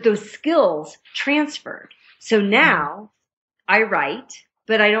 but those skills transferred. So now I write,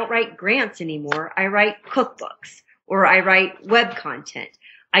 but I don't write grants anymore. I write cookbooks or I write web content.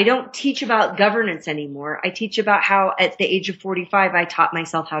 I don't teach about governance anymore. I teach about how at the age of 45, I taught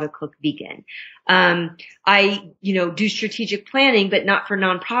myself how to cook vegan. I do strategic planning, but not for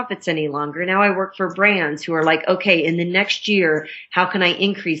nonprofits any longer. Now I work for brands who are like, okay, in the next year, how can I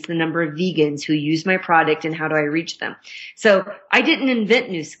increase the number of vegans who use my product and how do I reach them? So I didn't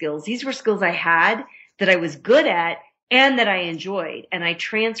invent new skills. These were skills I had that I was good at and that I enjoyed, and I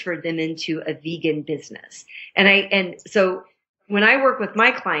transferred them into a vegan business. And so when I work with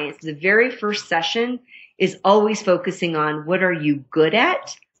my clients, the very first session is always focusing on what are you good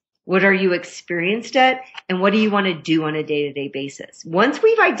at? What are you experienced at? And what do you want to do on a day-to-day basis? Once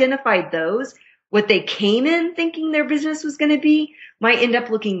we've identified those, what they came in thinking their business was going to be might end up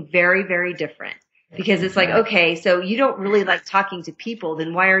looking very, very different. Because it's like, okay, so you don't really like talking to people,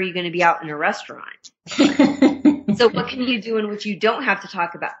 then why are you going to be out in a restaurant? So what can you do in which you don't have to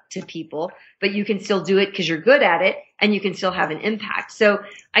talk about to people, but you can still do it because you're good at it and you can still have an impact. So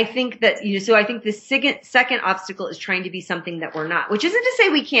I think that, I think the second obstacle is trying to be something that we're not, which isn't to say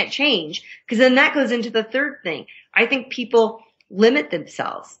we can't change, because then that goes into the third thing. I think people limit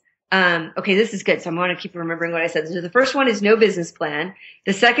themselves. Okay, this is good. So I'm going to keep remembering what I said. So the first one is no business plan.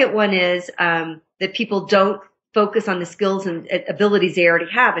 The second one is, that people don't focus on the skills and abilities they already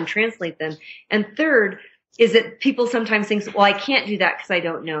have and translate them. And third is that people sometimes think, well, I can't do that because I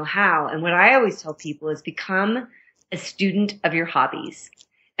don't know how. And what I always tell people is become a student of your hobbies.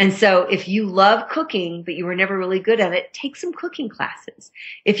 And so if you love cooking, but you were never really good at it, take some cooking classes.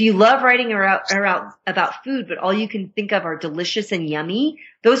 If you love writing about food, but all you can think of are delicious and yummy,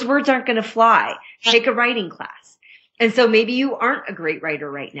 those words aren't going to fly. Take a writing class. And so maybe you aren't a great writer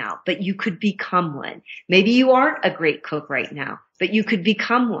right now, but you could become one. Maybe you aren't a great cook right now, but you could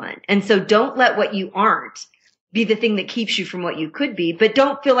become one. And so don't let what you aren't be the thing that keeps you from what you could be, but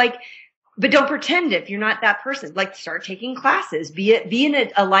don't pretend if you're not that person. Like, start taking classes, be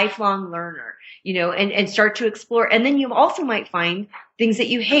a lifelong learner, and start to explore. And then you also might find things that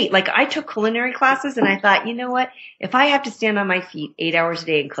you hate. Like, I took culinary classes and I thought, you know what? If I have to stand on my feet 8 hours a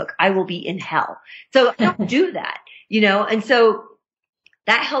day and cook, I will be in hell. So I don't do that. And so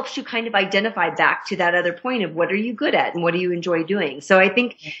that helps you kind of identify back to that other point of what are you good at and what do you enjoy doing. So I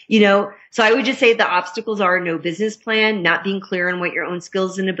think, so I would just say the obstacles are no business plan, not being clear on what your own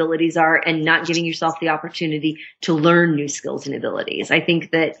skills and abilities are, and not giving yourself the opportunity to learn new skills and abilities. I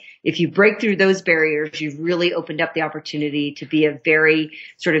think that if you break through those barriers, you've really opened up the opportunity to be a very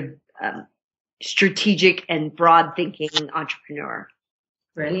sort of strategic and broad thinking entrepreneur.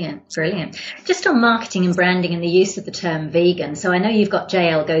 Brilliant. Just on marketing and branding and the use of the term vegan. So I know you've got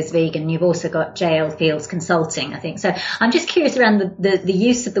JL Goes Vegan. You've also got JL Fields Consulting, I think. So I'm just curious around the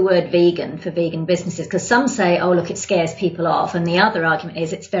use of the word vegan for vegan businesses, because some say, oh, look, it scares people off. And the other argument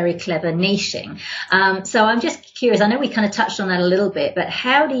is it's very clever niching. So I'm just curious. I know we kind of touched on that a little bit, but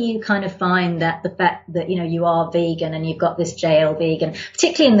how do you kind of find that the fact that, you are vegan and you've got this JL Vegan,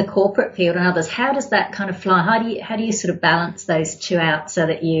 particularly in the corporate field and others, how does that kind of fly? How do you sort of balance those two out so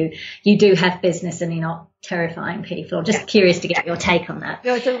that you do have business and you're not terrifying people? I'm just curious to get your take on that.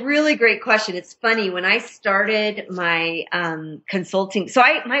 No, it's a really great question. It's funny. When I started my consulting,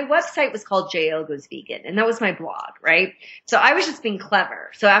 my website was called JL Goes Vegan, and that was my blog, right? So I was just being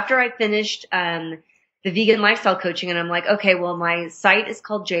clever. So after I finished the vegan lifestyle coaching, and I'm like, okay, well, my site is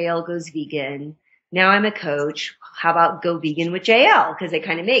called JL Goes Vegan. Now I'm a coach. How about Go Vegan with JL? Because they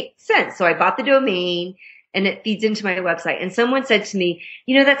kind of make sense. So I bought the domain, and it feeds into my website. And someone said to me,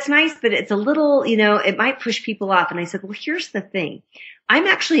 that's nice, but it's a little, it might push people off. And I said, well, here's the thing. I'm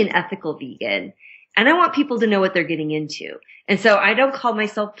actually an ethical vegan, and I want people to know what they're getting into. And so I don't call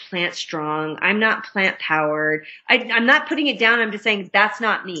myself plant strong. I'm not plant powered. I'm not putting it down. I'm just saying that's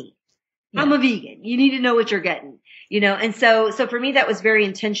not me. Yeah. I'm a vegan. You need to know what you're getting, and so for me, that was very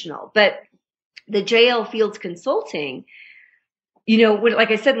intentional. But the JL Fields Consulting,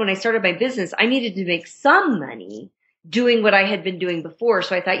 like I said, when I started my business, I needed to make some money doing what I had been doing before.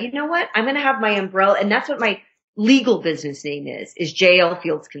 So I thought, you know what? I'm going to have my umbrella. And that's what my legal business name is JL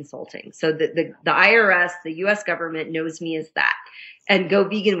Fields Consulting. So the IRS, the US government knows me as that. And Go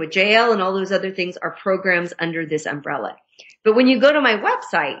Vegan with JL and all those other things are programs under this umbrella. But when you go to my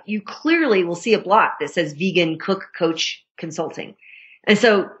website, you clearly will see a block that says Vegan Cook Coach Consulting. And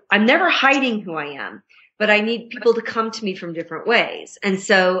so I'm never hiding who I am, but I need people to come to me from different ways. And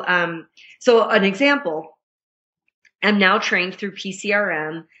so, so an example, I'm now trained through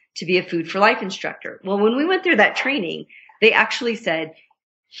PCRM to be a Food for Life instructor. Well, when we went through that training, they actually said,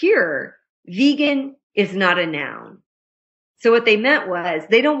 here, vegan is not a noun. So what they meant was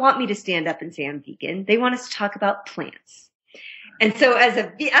they don't want me to stand up and say I'm vegan. They want us to talk about plants. And so as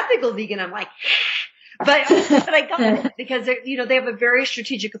a ethical vegan, I'm like, but I got it because they have a very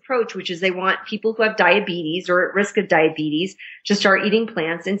strategic approach, which is they want people who have diabetes or at risk of diabetes to start eating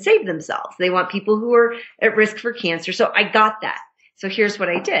plants and save themselves. They want people who are at risk for cancer. So I got that. So here's what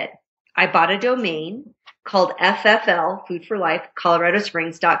I did. I bought a domain called FFL, Food for Life,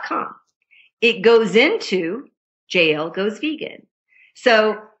 ColoradoSprings.com. It goes into JL Goes Vegan.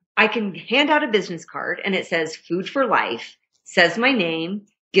 So I can hand out a business card and it says Food for Life, says my name,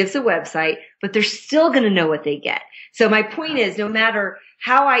 gives a website, but they're still going to know what they get. So my point is, no matter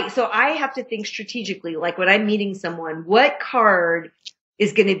how I have to think strategically, like when I'm meeting someone, what card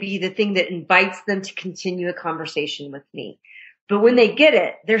is going to be the thing that invites them to continue a conversation with me? But when they get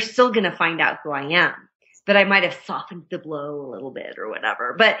it, they're still going to find out who I am. But I might have softened the blow a little bit or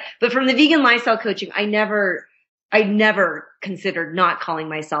whatever. But from the vegan lifestyle coaching, I never considered not calling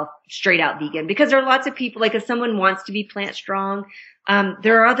myself straight out vegan because there are lots of people, like if someone wants to be plant strong,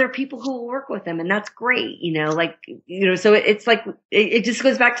 there are other people who will work with them and that's great, so it's like, it just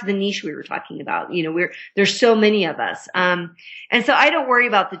goes back to the niche we were talking about. There's so many of us. And so I don't worry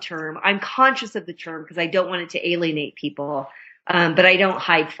about the term. I'm conscious of the term because I don't want it to alienate people. But I don't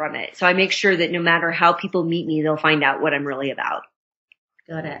hide from it. So I make sure that no matter how people meet me, they'll find out what I'm really about.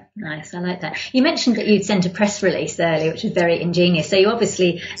 Got it. Nice. I like that. You mentioned that you'd sent a press release earlier, which is very ingenious. So you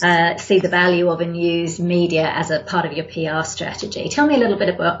obviously see the value of and use media as a part of your PR strategy. Tell me a little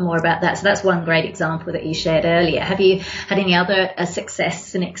bit more about that. So that's one great example that you shared earlier. Have you had any other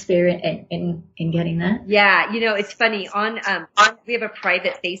success and experience in getting that? Yeah. It's funny. We have a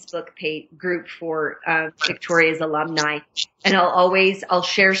private Facebook group for Victoria's alumni. And I'll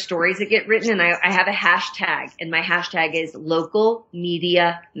share stories that get written and I have a hashtag and my hashtag is local media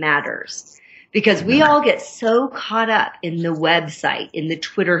matters because we all get so caught up in the website, in the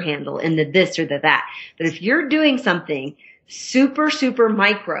Twitter handle, in the this or the that. But if you're doing something super, super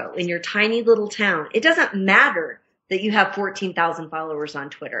micro in your tiny little town, it doesn't matter that you have 14,000 followers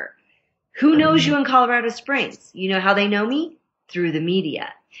on Twitter. Who knows you in Colorado Springs? You know how they know me? Through the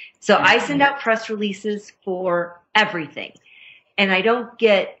media. So I send out press releases for everything. And I don't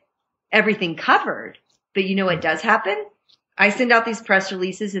get everything covered, but you know what does happen? I send out these press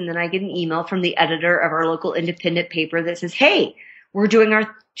releases and then I get an email from the editor of our local independent paper that says, hey, we're doing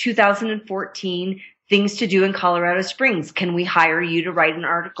our 2014 things to do in Colorado Springs. Can we hire you to write an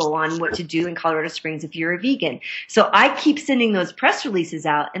article on what to do in Colorado Springs if you're a vegan? So I keep sending those press releases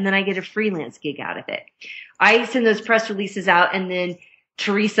out and then I get a freelance gig out of it. I send those press releases out and then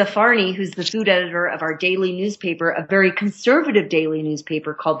Teresa Farney, who's the food editor of our daily newspaper, a very conservative daily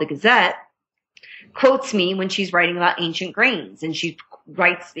newspaper called The Gazette, quotes me when she's writing about ancient grains. And she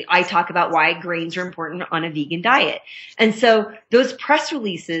writes, I talk about why grains are important on a vegan diet. And so those press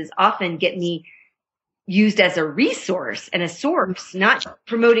releases often get me used as a resource and a source, not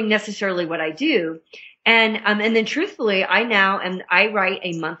promoting necessarily what I do. And then truthfully, I write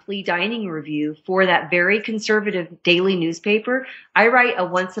a monthly dining review for that very conservative daily newspaper. I write a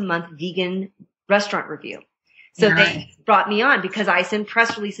once a month vegan restaurant review. So nice. They brought me on because I send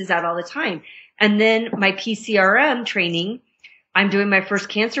press releases out all the time. And then my PCRM training, I'm doing my first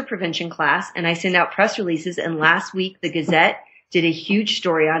cancer prevention class and I send out press releases. And last week, the Gazette did a huge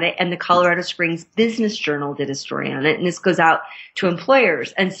story on it and the Colorado Springs Business Journal did a story on it. And this goes out to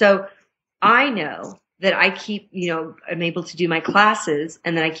employers. And so I know that I keep, I'm able to do my classes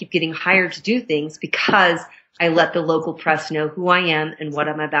and then I keep getting hired to do things because I let the local press know who I am and what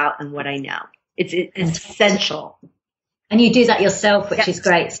I'm about and what I know. It's essential. And you do that yourself, which is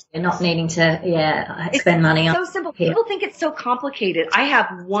great. So you're not needing to, spend money on it. It's so simple. People think it's so complicated. I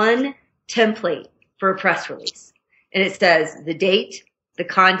have one template for a press release and it says the date, the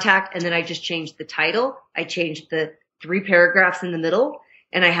contact, and then I just changed the title. I changed the 3 paragraphs in the middle.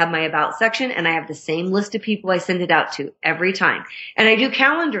 And I have my about section and I have the same list of people I send it out to every time. And I do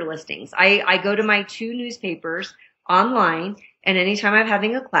calendar listings. I go to my 2 newspapers online. And anytime I'm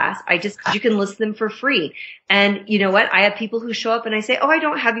having a class, you can list them for free. And you know what? I have people who show up and I say, oh, I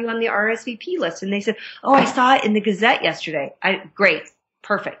don't have you on the RSVP list. And they said, oh, I saw it in the Gazette yesterday. Great.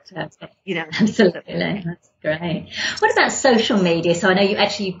 Perfect. You know, absolutely. That's great. What about social media? So I know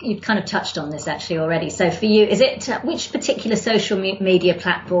you've kind of touched on this actually already. So for you, is it, which particular social media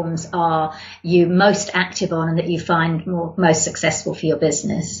platforms are you most active on and that you find most successful for your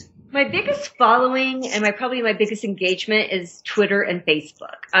business? My biggest following and probably my biggest engagement is Twitter and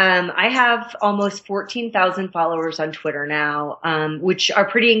Facebook. I have almost 14,000 followers on Twitter now, which are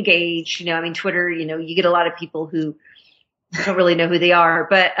pretty engaged. You know, I mean, Twitter, you know, you get a lot of people who don't really know who they are,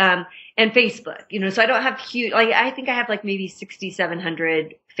 but, and Facebook, you know, so I don't have huge, like, I think I have like maybe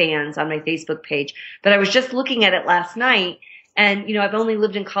 6,700 fans on my Facebook page, but I was just looking at it last night. And, you know, I've only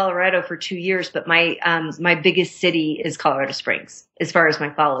lived in Colorado for 2 years, but my biggest city is Colorado Springs as far as my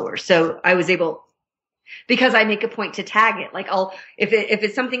followers. So I was able, because I make a point to tag it. Like if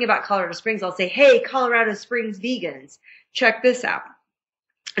it's something about Colorado Springs, I'll say, hey, Colorado Springs vegans, check this out.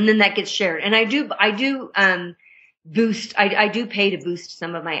 And then that gets shared. And I do pay to boost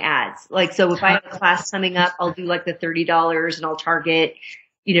some of my ads. Like, so if I have a class coming up, I'll do like the $30 and I'll target,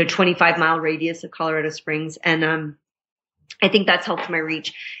 you know, 25-mile radius of Colorado Springs. And, I think that's helped my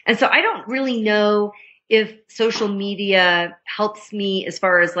reach. And so I don't really know if social media helps me as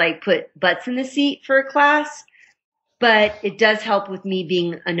far as like put butts in the seat for a class, but it does help with me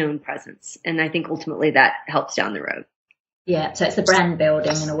being a known presence. And I think ultimately that helps down the road. Yeah, so it's the brand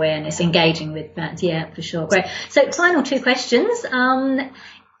building and awareness, engaging with that. Yeah, for sure. Great. So final two questions.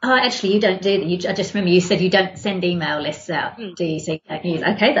 Actually, you don't do that. I just remember you said you don't send email lists out, do you? So you don't use.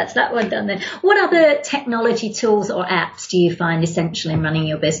 Okay, that's that one done then. What other technology tools or apps do you find essential in running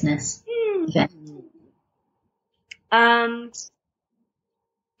your business? Okay. Well,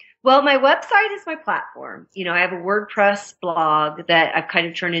 my website is my platform. You know, I have a WordPress blog that I've kind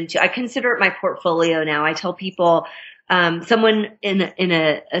of turned into. I consider it my portfolio now. I tell people. Someone I'm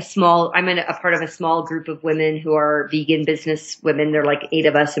a part of a small group of women who are vegan business women. There are like 8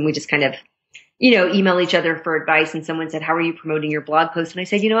 of us, and we just kind of, you know, email each other for advice. And someone said, how are you promoting your blog post? And I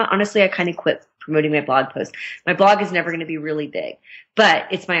said, you know what? Honestly, I kind of quit promoting my blog post. My blog is never going to be really big, but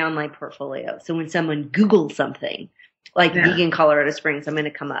it's my online portfolio. So when someone Googles something like vegan Colorado Springs, I'm going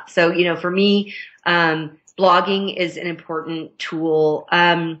to come up. So, you know, for me, blogging is an important tool.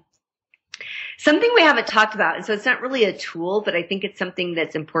 Something we haven't talked about, and so it's not really a tool, but I think it's something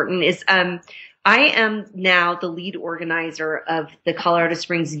that's important, is I am now the lead organizer of the Colorado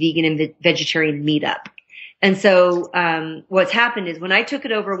Springs Vegan and Vegetarian Meetup. And so what's happened is when I took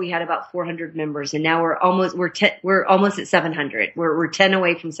it over, we had about 400 members, and now we're almost at 700. We're 10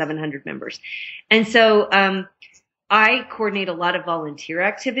 away from 700 members. And so I coordinate a lot of volunteer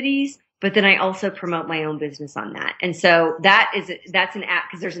activities, but then I also promote my own business on that. And so that's an app,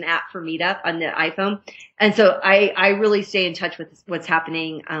 because there's an app for Meetup on the iPhone. And so I really stay in touch with what's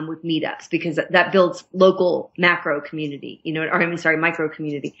happening with meetups, because that builds local micro community, micro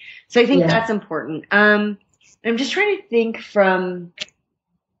community. So I think that's important. I'm just trying to think from,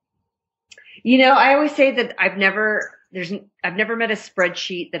 you know, I always say that I've never met a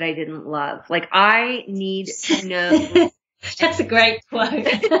spreadsheet that I didn't love. Like, I need to know. That's a great quote.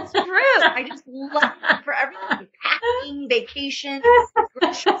 It's true. I just love it for everything. Packing, vacation,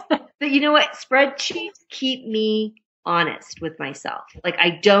 groceries. But you know what? Spreadsheets keep me honest with myself. Like, I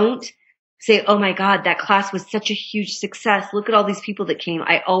don't say, oh my God, that class was such a huge success. Look at all these people that came.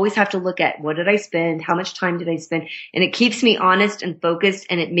 I always have to look at, what did I spend? How much time did I spend? And it keeps me honest and focused,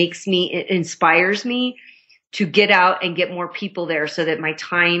 and it inspires me to get out and get more people there, so that my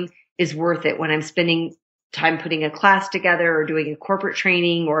time is worth it when I'm spending time putting a class together or doing a corporate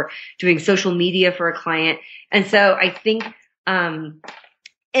training or doing social media for a client. And so I think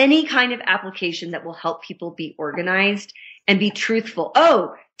any kind of application that will help people be organized and be truthful.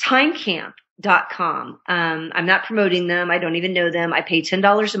 Oh, timecamp.com. I'm not promoting them. I don't even know them. I pay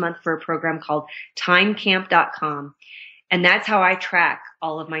 $10 a month for a program called timecamp.com. And that's how I track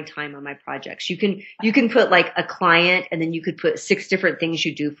all of my time on my projects. You can put like a client, and then you could put 6 different things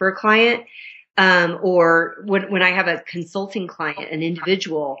you do for a client. Or when I have a consulting client, an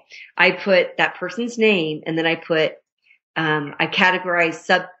individual, I put that person's name, and then I categorize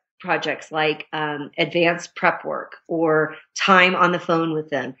sub projects like, advanced prep work, or time on the phone with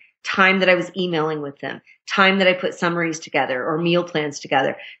them, time that I was emailing with them, time that I put summaries together or meal plans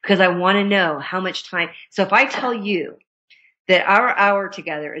together, because I want to know how much time. So if I tell you that our hour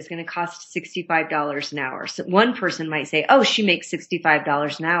together is going to cost $65 an hour, so one person might say, oh, she makes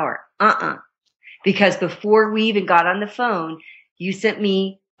 $65 an hour. Because before we even got on the phone, you sent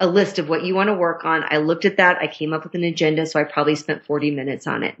me a list of what you want to work on. I looked at that. I came up with an agenda. So I probably spent 40 minutes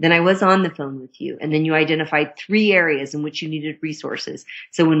on it. Then I was on the phone with you. And then you identified 3 areas in which you needed resources.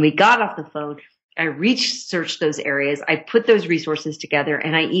 So when we got off the phone, I researched those areas. I put those resources together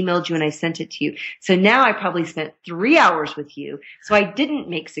and I emailed you and I sent it to you. So now I probably spent 3 hours with you. So I didn't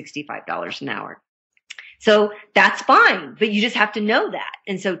make $65 an hour. So that's fine, but you just have to know that.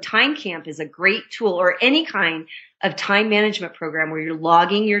 And so Time Camp is a great tool, or any kind of time management program where you're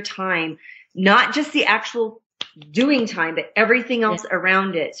logging your time, not just the actual doing time, but everything else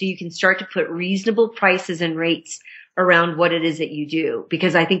around it. So you can start to put reasonable prices and rates around what it is that you do.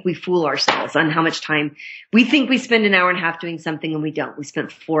 Because I think we fool ourselves on how much time we think we spend an hour and a half doing something, and we don't. We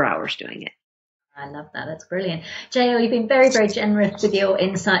spend 4 hours doing it. I love that. That's brilliant. JL, you've been very, very generous with your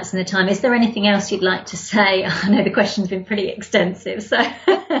insights and the time. Is there anything else you'd like to say? I know the question's been pretty extensive. So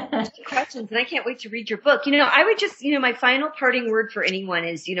questions, and I can't wait to read your book. I would just, my final parting word for anyone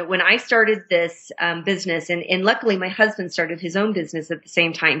is, when I started this business, and luckily my husband started his own business at the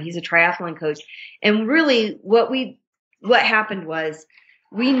same time. He's a triathlon coach. And really what happened was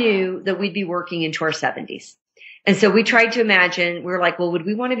we knew that we'd be working into our 70s. And so we tried to imagine, we were like, well, would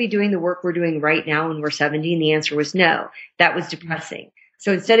we want to be doing the work we're doing right now when we're 70? And the answer was no. That was depressing.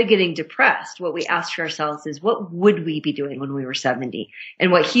 So instead of getting depressed, what we asked ourselves is, what would we be doing when we were 70?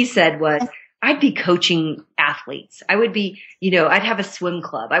 And what he said was, I'd be coaching athletes. I would be, I'd have a swim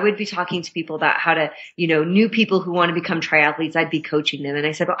club. I would be talking to people about how to, new people who want to become triathletes. I'd be coaching them. And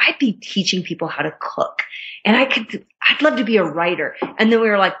I said, well, I'd be teaching people how to cook. And I'd love to be a writer. And then we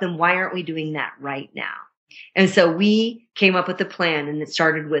were like, then why aren't we doing that right now? And so we came up with a plan, and it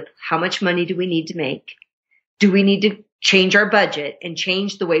started with, how much money do we need to make? Do we need to change our budget and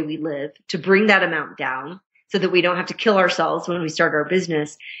change the way we live to bring that amount down so that we don't have to kill ourselves when we start our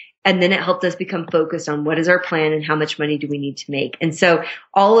business? And then it helped us become focused on what is our plan and how much money do we need to make. And so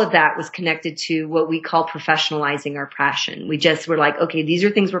all of that was connected to what we call professionalizing our passion. We just were like, okay, these are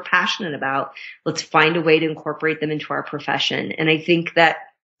things we're passionate about. Let's find a way to incorporate them into our profession. And I think that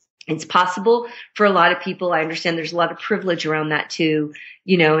it's possible for a lot of people. I understand there's a lot of privilege around that too,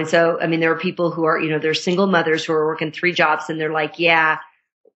 and so, there are people who are, they're single mothers who are working 3 jobs, and they're like, yeah,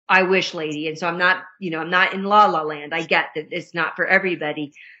 I wish, lady. And so I'm not in la la land. I get that it's not for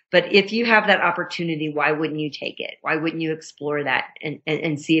everybody, but if you have that opportunity, why wouldn't you take it? Why wouldn't you explore that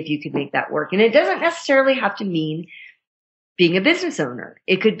and see if you could make that work? And it doesn't necessarily have to mean being a business owner.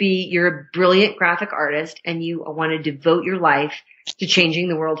 It could be you're a brilliant graphic artist and you want to devote your life to changing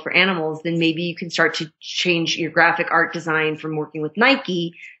the world for animals. Then maybe you can start to change your graphic art design from working with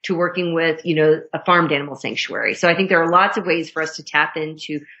Nike to working with, a farmed animal sanctuary. So I think there are lots of ways for us to tap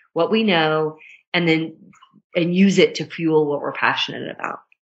into what we know and use it to fuel what we're passionate about.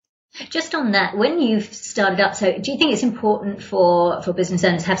 Just on that, when you've started up, so do you think it's important for business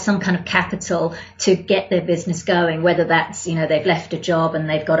owners to have some kind of capital to get their business going, whether that's, they've left a job and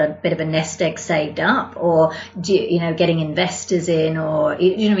they've got a bit of a nest egg saved up, or getting investors in, or,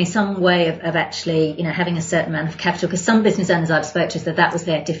 some way of actually, having a certain amount of capital? Because some business owners I've spoken to said that was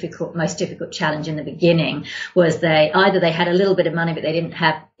their most difficult challenge in the beginning, was they had a little bit of money, but they didn't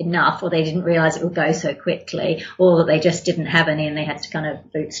have enough, or they didn't realize it would go so quickly, or that they just didn't have any and they had to kind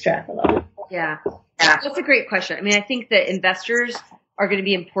of bootstrap a lot. Yeah. That's a great question. I think that investors are going to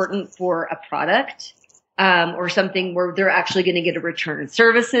be important for a product, or something where they're actually going to get a return.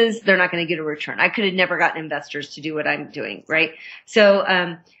 Services, they're not going to get a return. I could have never gotten investors to do what I'm doing. Right.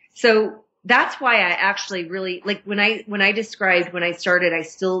 So that's why I actually really like when I described when I started, I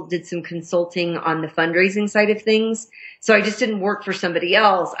still did some consulting on the fundraising side of things. So I just didn't work for somebody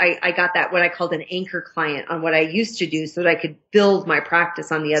else. I got that, what I called an anchor client on what I used to do so that I could build my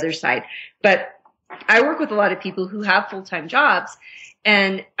practice on the other side. But I work with a lot of people who have full-time jobs,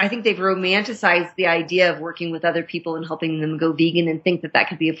 and I think they've romanticized the idea of working with other people and helping them go vegan and think that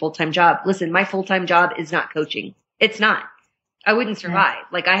could be a full-time job. Listen, my full-time job is not coaching. It's not. I wouldn't survive. Yeah.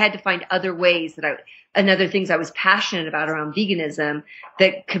 Like I had to find other ways and other things I was passionate about around veganism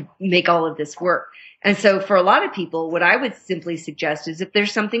that could make all of this work. And so for a lot of people, what I would simply suggest is if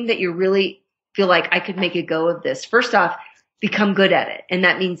there's something that you really feel like I could make a go of this, first off, become good at it. And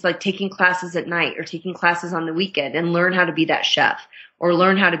that means like taking classes at night or taking classes on the weekend and learn how to be that chef or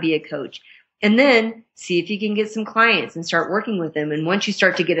learn how to be a coach. And then see if you can get some clients and start working with them. And once you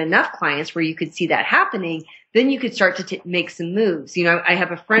start to get enough clients where you could see that happening, then you could start to make some moves. I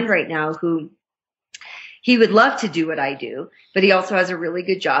have a friend right now who he would love to do what I do, but he also has a really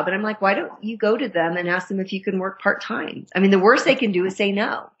good job. And I'm like, why don't you go to them and ask them if you can work part-time? The worst they can do is say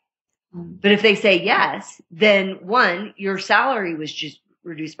no. But if they say yes, then one, your salary was just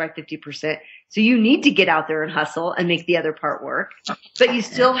reduced by 50%. So you need to get out there and hustle and make the other part work, but you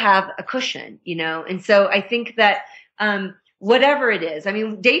still have a cushion, And so I think that, whatever it is, I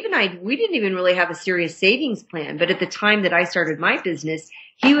mean, Dave and I, we didn't even really have a serious savings plan, but at the time that I started my business,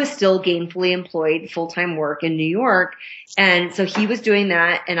 he was still gainfully employed, full-time work in New York. And so he was doing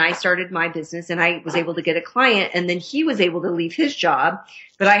that, and I started my business, and I was able to get a client, and then he was able to leave his job,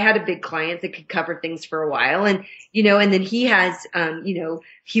 but I had a big client that could cover things for a while. And, and then he has,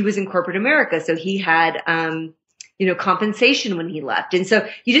 he was in corporate America, so he had, compensation when he left. And so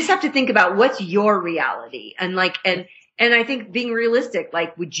you just have to think about what's your reality, and I think being realistic,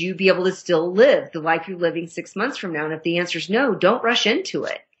 like, would you be able to still live the life you're living 6 months from now? And if the answer is no, don't rush into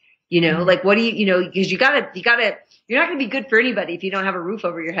it. Like, what do because you're not going to be good for anybody if you don't have a roof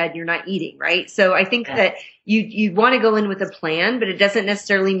over your head and you're not eating, right? So I think that you want to go in with a plan, but it doesn't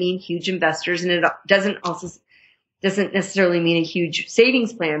necessarily mean huge investors, and it doesn't necessarily mean a huge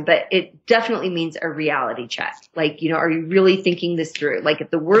savings plan, but it definitely means a reality check. Like, are you really thinking this through? Like, if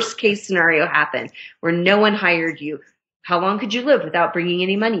the worst case scenario happened where no one hired you, how long could you live without bringing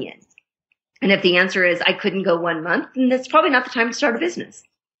any money in? And if the answer is I couldn't go 1 month, then that's probably not the time to start a business.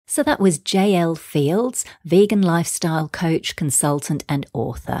 So that was JL Fields, vegan lifestyle coach, consultant and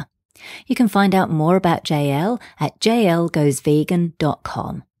author. You can find out more about JL at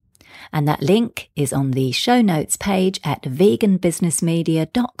jlgoesvegan.com. And that link is on the show notes page at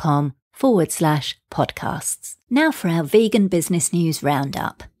veganbusinessmedia.com/podcasts. Now for our vegan business news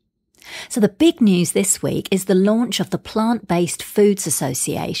roundup. So the big news this week is the launch of the Plant-Based Foods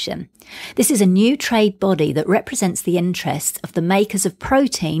Association. This is a new trade body that represents the interests of the makers of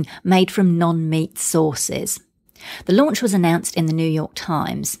protein made from non-meat sources. The launch was announced in the New York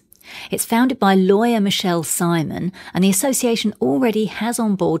Times. It's founded by lawyer Michelle Simon, and the association already has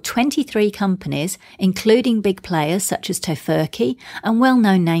on board 23 companies, including big players such as Tofurky and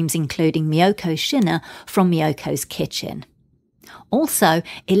well-known names including Miyoko Shinner from Miyoko's Kitchen. Also,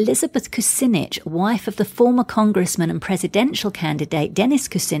 Elizabeth Kucinich, wife of the former congressman and presidential candidate Dennis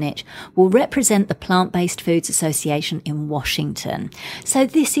Kucinich, will represent the Plant-Based Foods Association in Washington. So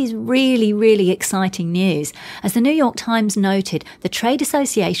this is really, really exciting news. As the New York Times noted, the trade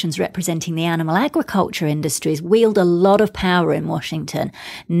associations representing the animal agriculture industries wield a lot of power in Washington.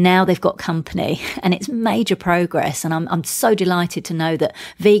 Now they've got company, and it's major progress, and I'm so delighted to know that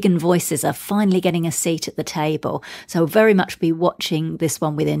vegan voices are finally getting a seat at the table. So very much be watching this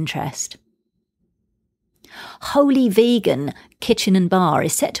one with interest. Holy Vegan Kitchen and Bar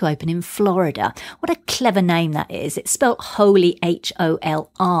is set to open in Florida. What a clever name that is. It's spelt Holy,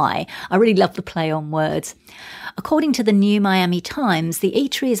 H-O-L-I. I really love the play on words. According to the New Miami Times, the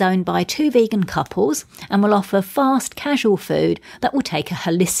eatery is owned by 2 vegan couples and will offer fast, casual food that will take a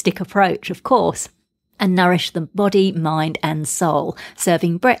holistic approach, of course, and nourish the body, mind and soul,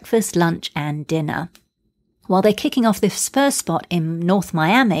 serving breakfast, lunch and dinner. While they're kicking off this first spot in North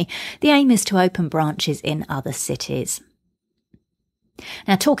Miami, the aim is to open branches in other cities.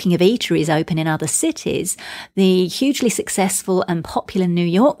 Now, talking of eateries open in other cities, the hugely successful and popular New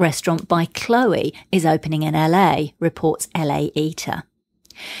York restaurant by Chloe is opening in LA, reports LA Eater.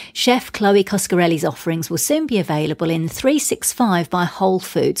 Chef Chloe Coscarelli's offerings will soon be available in 365 by Whole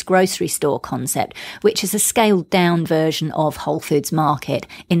Foods grocery store concept, which is a scaled-down version of Whole Foods Market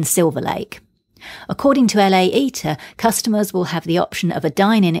in Silver Lake. According to LA Eater, customers will have the option of a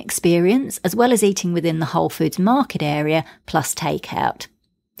dine-in experience as well as eating within the Whole Foods Market area plus takeout.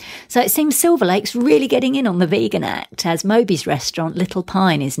 So it seems Silver Lake's really getting in on the vegan act, as Moby's restaurant Little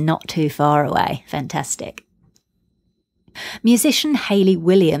Pine is not too far away. Fantastic. Musician Hayley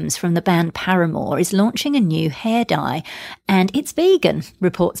Williams from the band Paramore is launching a new hair dye, and it's vegan,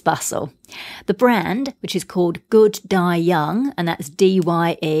 reports Bustle. The brand, which is called Good Dye Young, and that's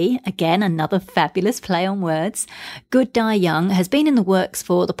D-Y-E, again another fabulous play on words, Good Dye Young has been in the works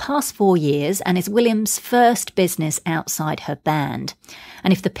for the past 4 years and is Williams' first business outside her band.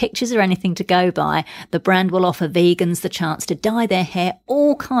 And if the pictures are anything to go by, the brand will offer vegans the chance to dye their hair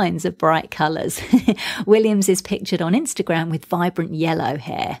all kinds of bright colours. Williams is pictured on Instagram with vibrant yellow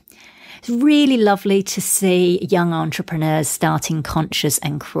hair. It's really lovely to see young entrepreneurs starting conscious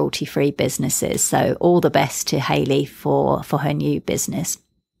and cruelty-free businesses. So all the best to Hayley for her new business.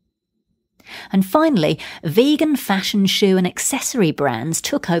 And finally, vegan fashion shoe and accessory brands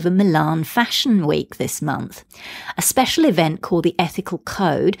took over Milan Fashion Week this month. A special event called the Ethical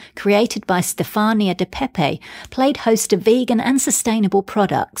Code, created by Stefania De Pepe, played host to vegan and sustainable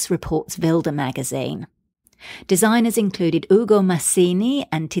products, reports Vilda magazine. Designers included Ugo Massini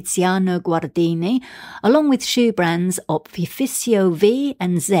and Tiziano Guardini, along with shoe brands Opificio V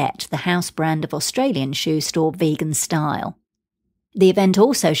and Zet, the house brand of Australian shoe store Vegan Style. The event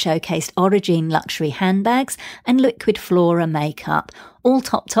also showcased Origin luxury handbags and Liquid Flora makeup, all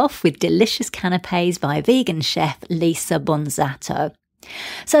topped off with delicious canapes by vegan chef Lisa Bonzatto.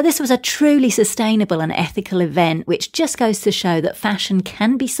 So this was a truly sustainable and ethical event, which just goes to show that fashion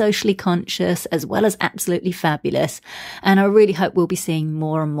can be socially conscious as well as absolutely fabulous. And I really hope we'll be seeing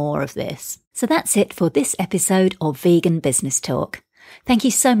more and more of this. So that's it for this episode of Vegan Business Talk. Thank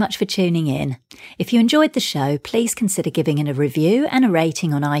you so much for tuning in. If you enjoyed the show, please consider giving it a review and a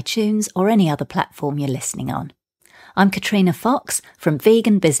rating on iTunes or any other platform you're listening on. I'm Katrina Fox from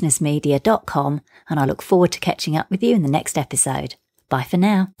veganbusinessmedia.com, and I look forward to catching up with you in the next episode. Bye for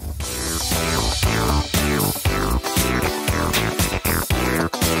now.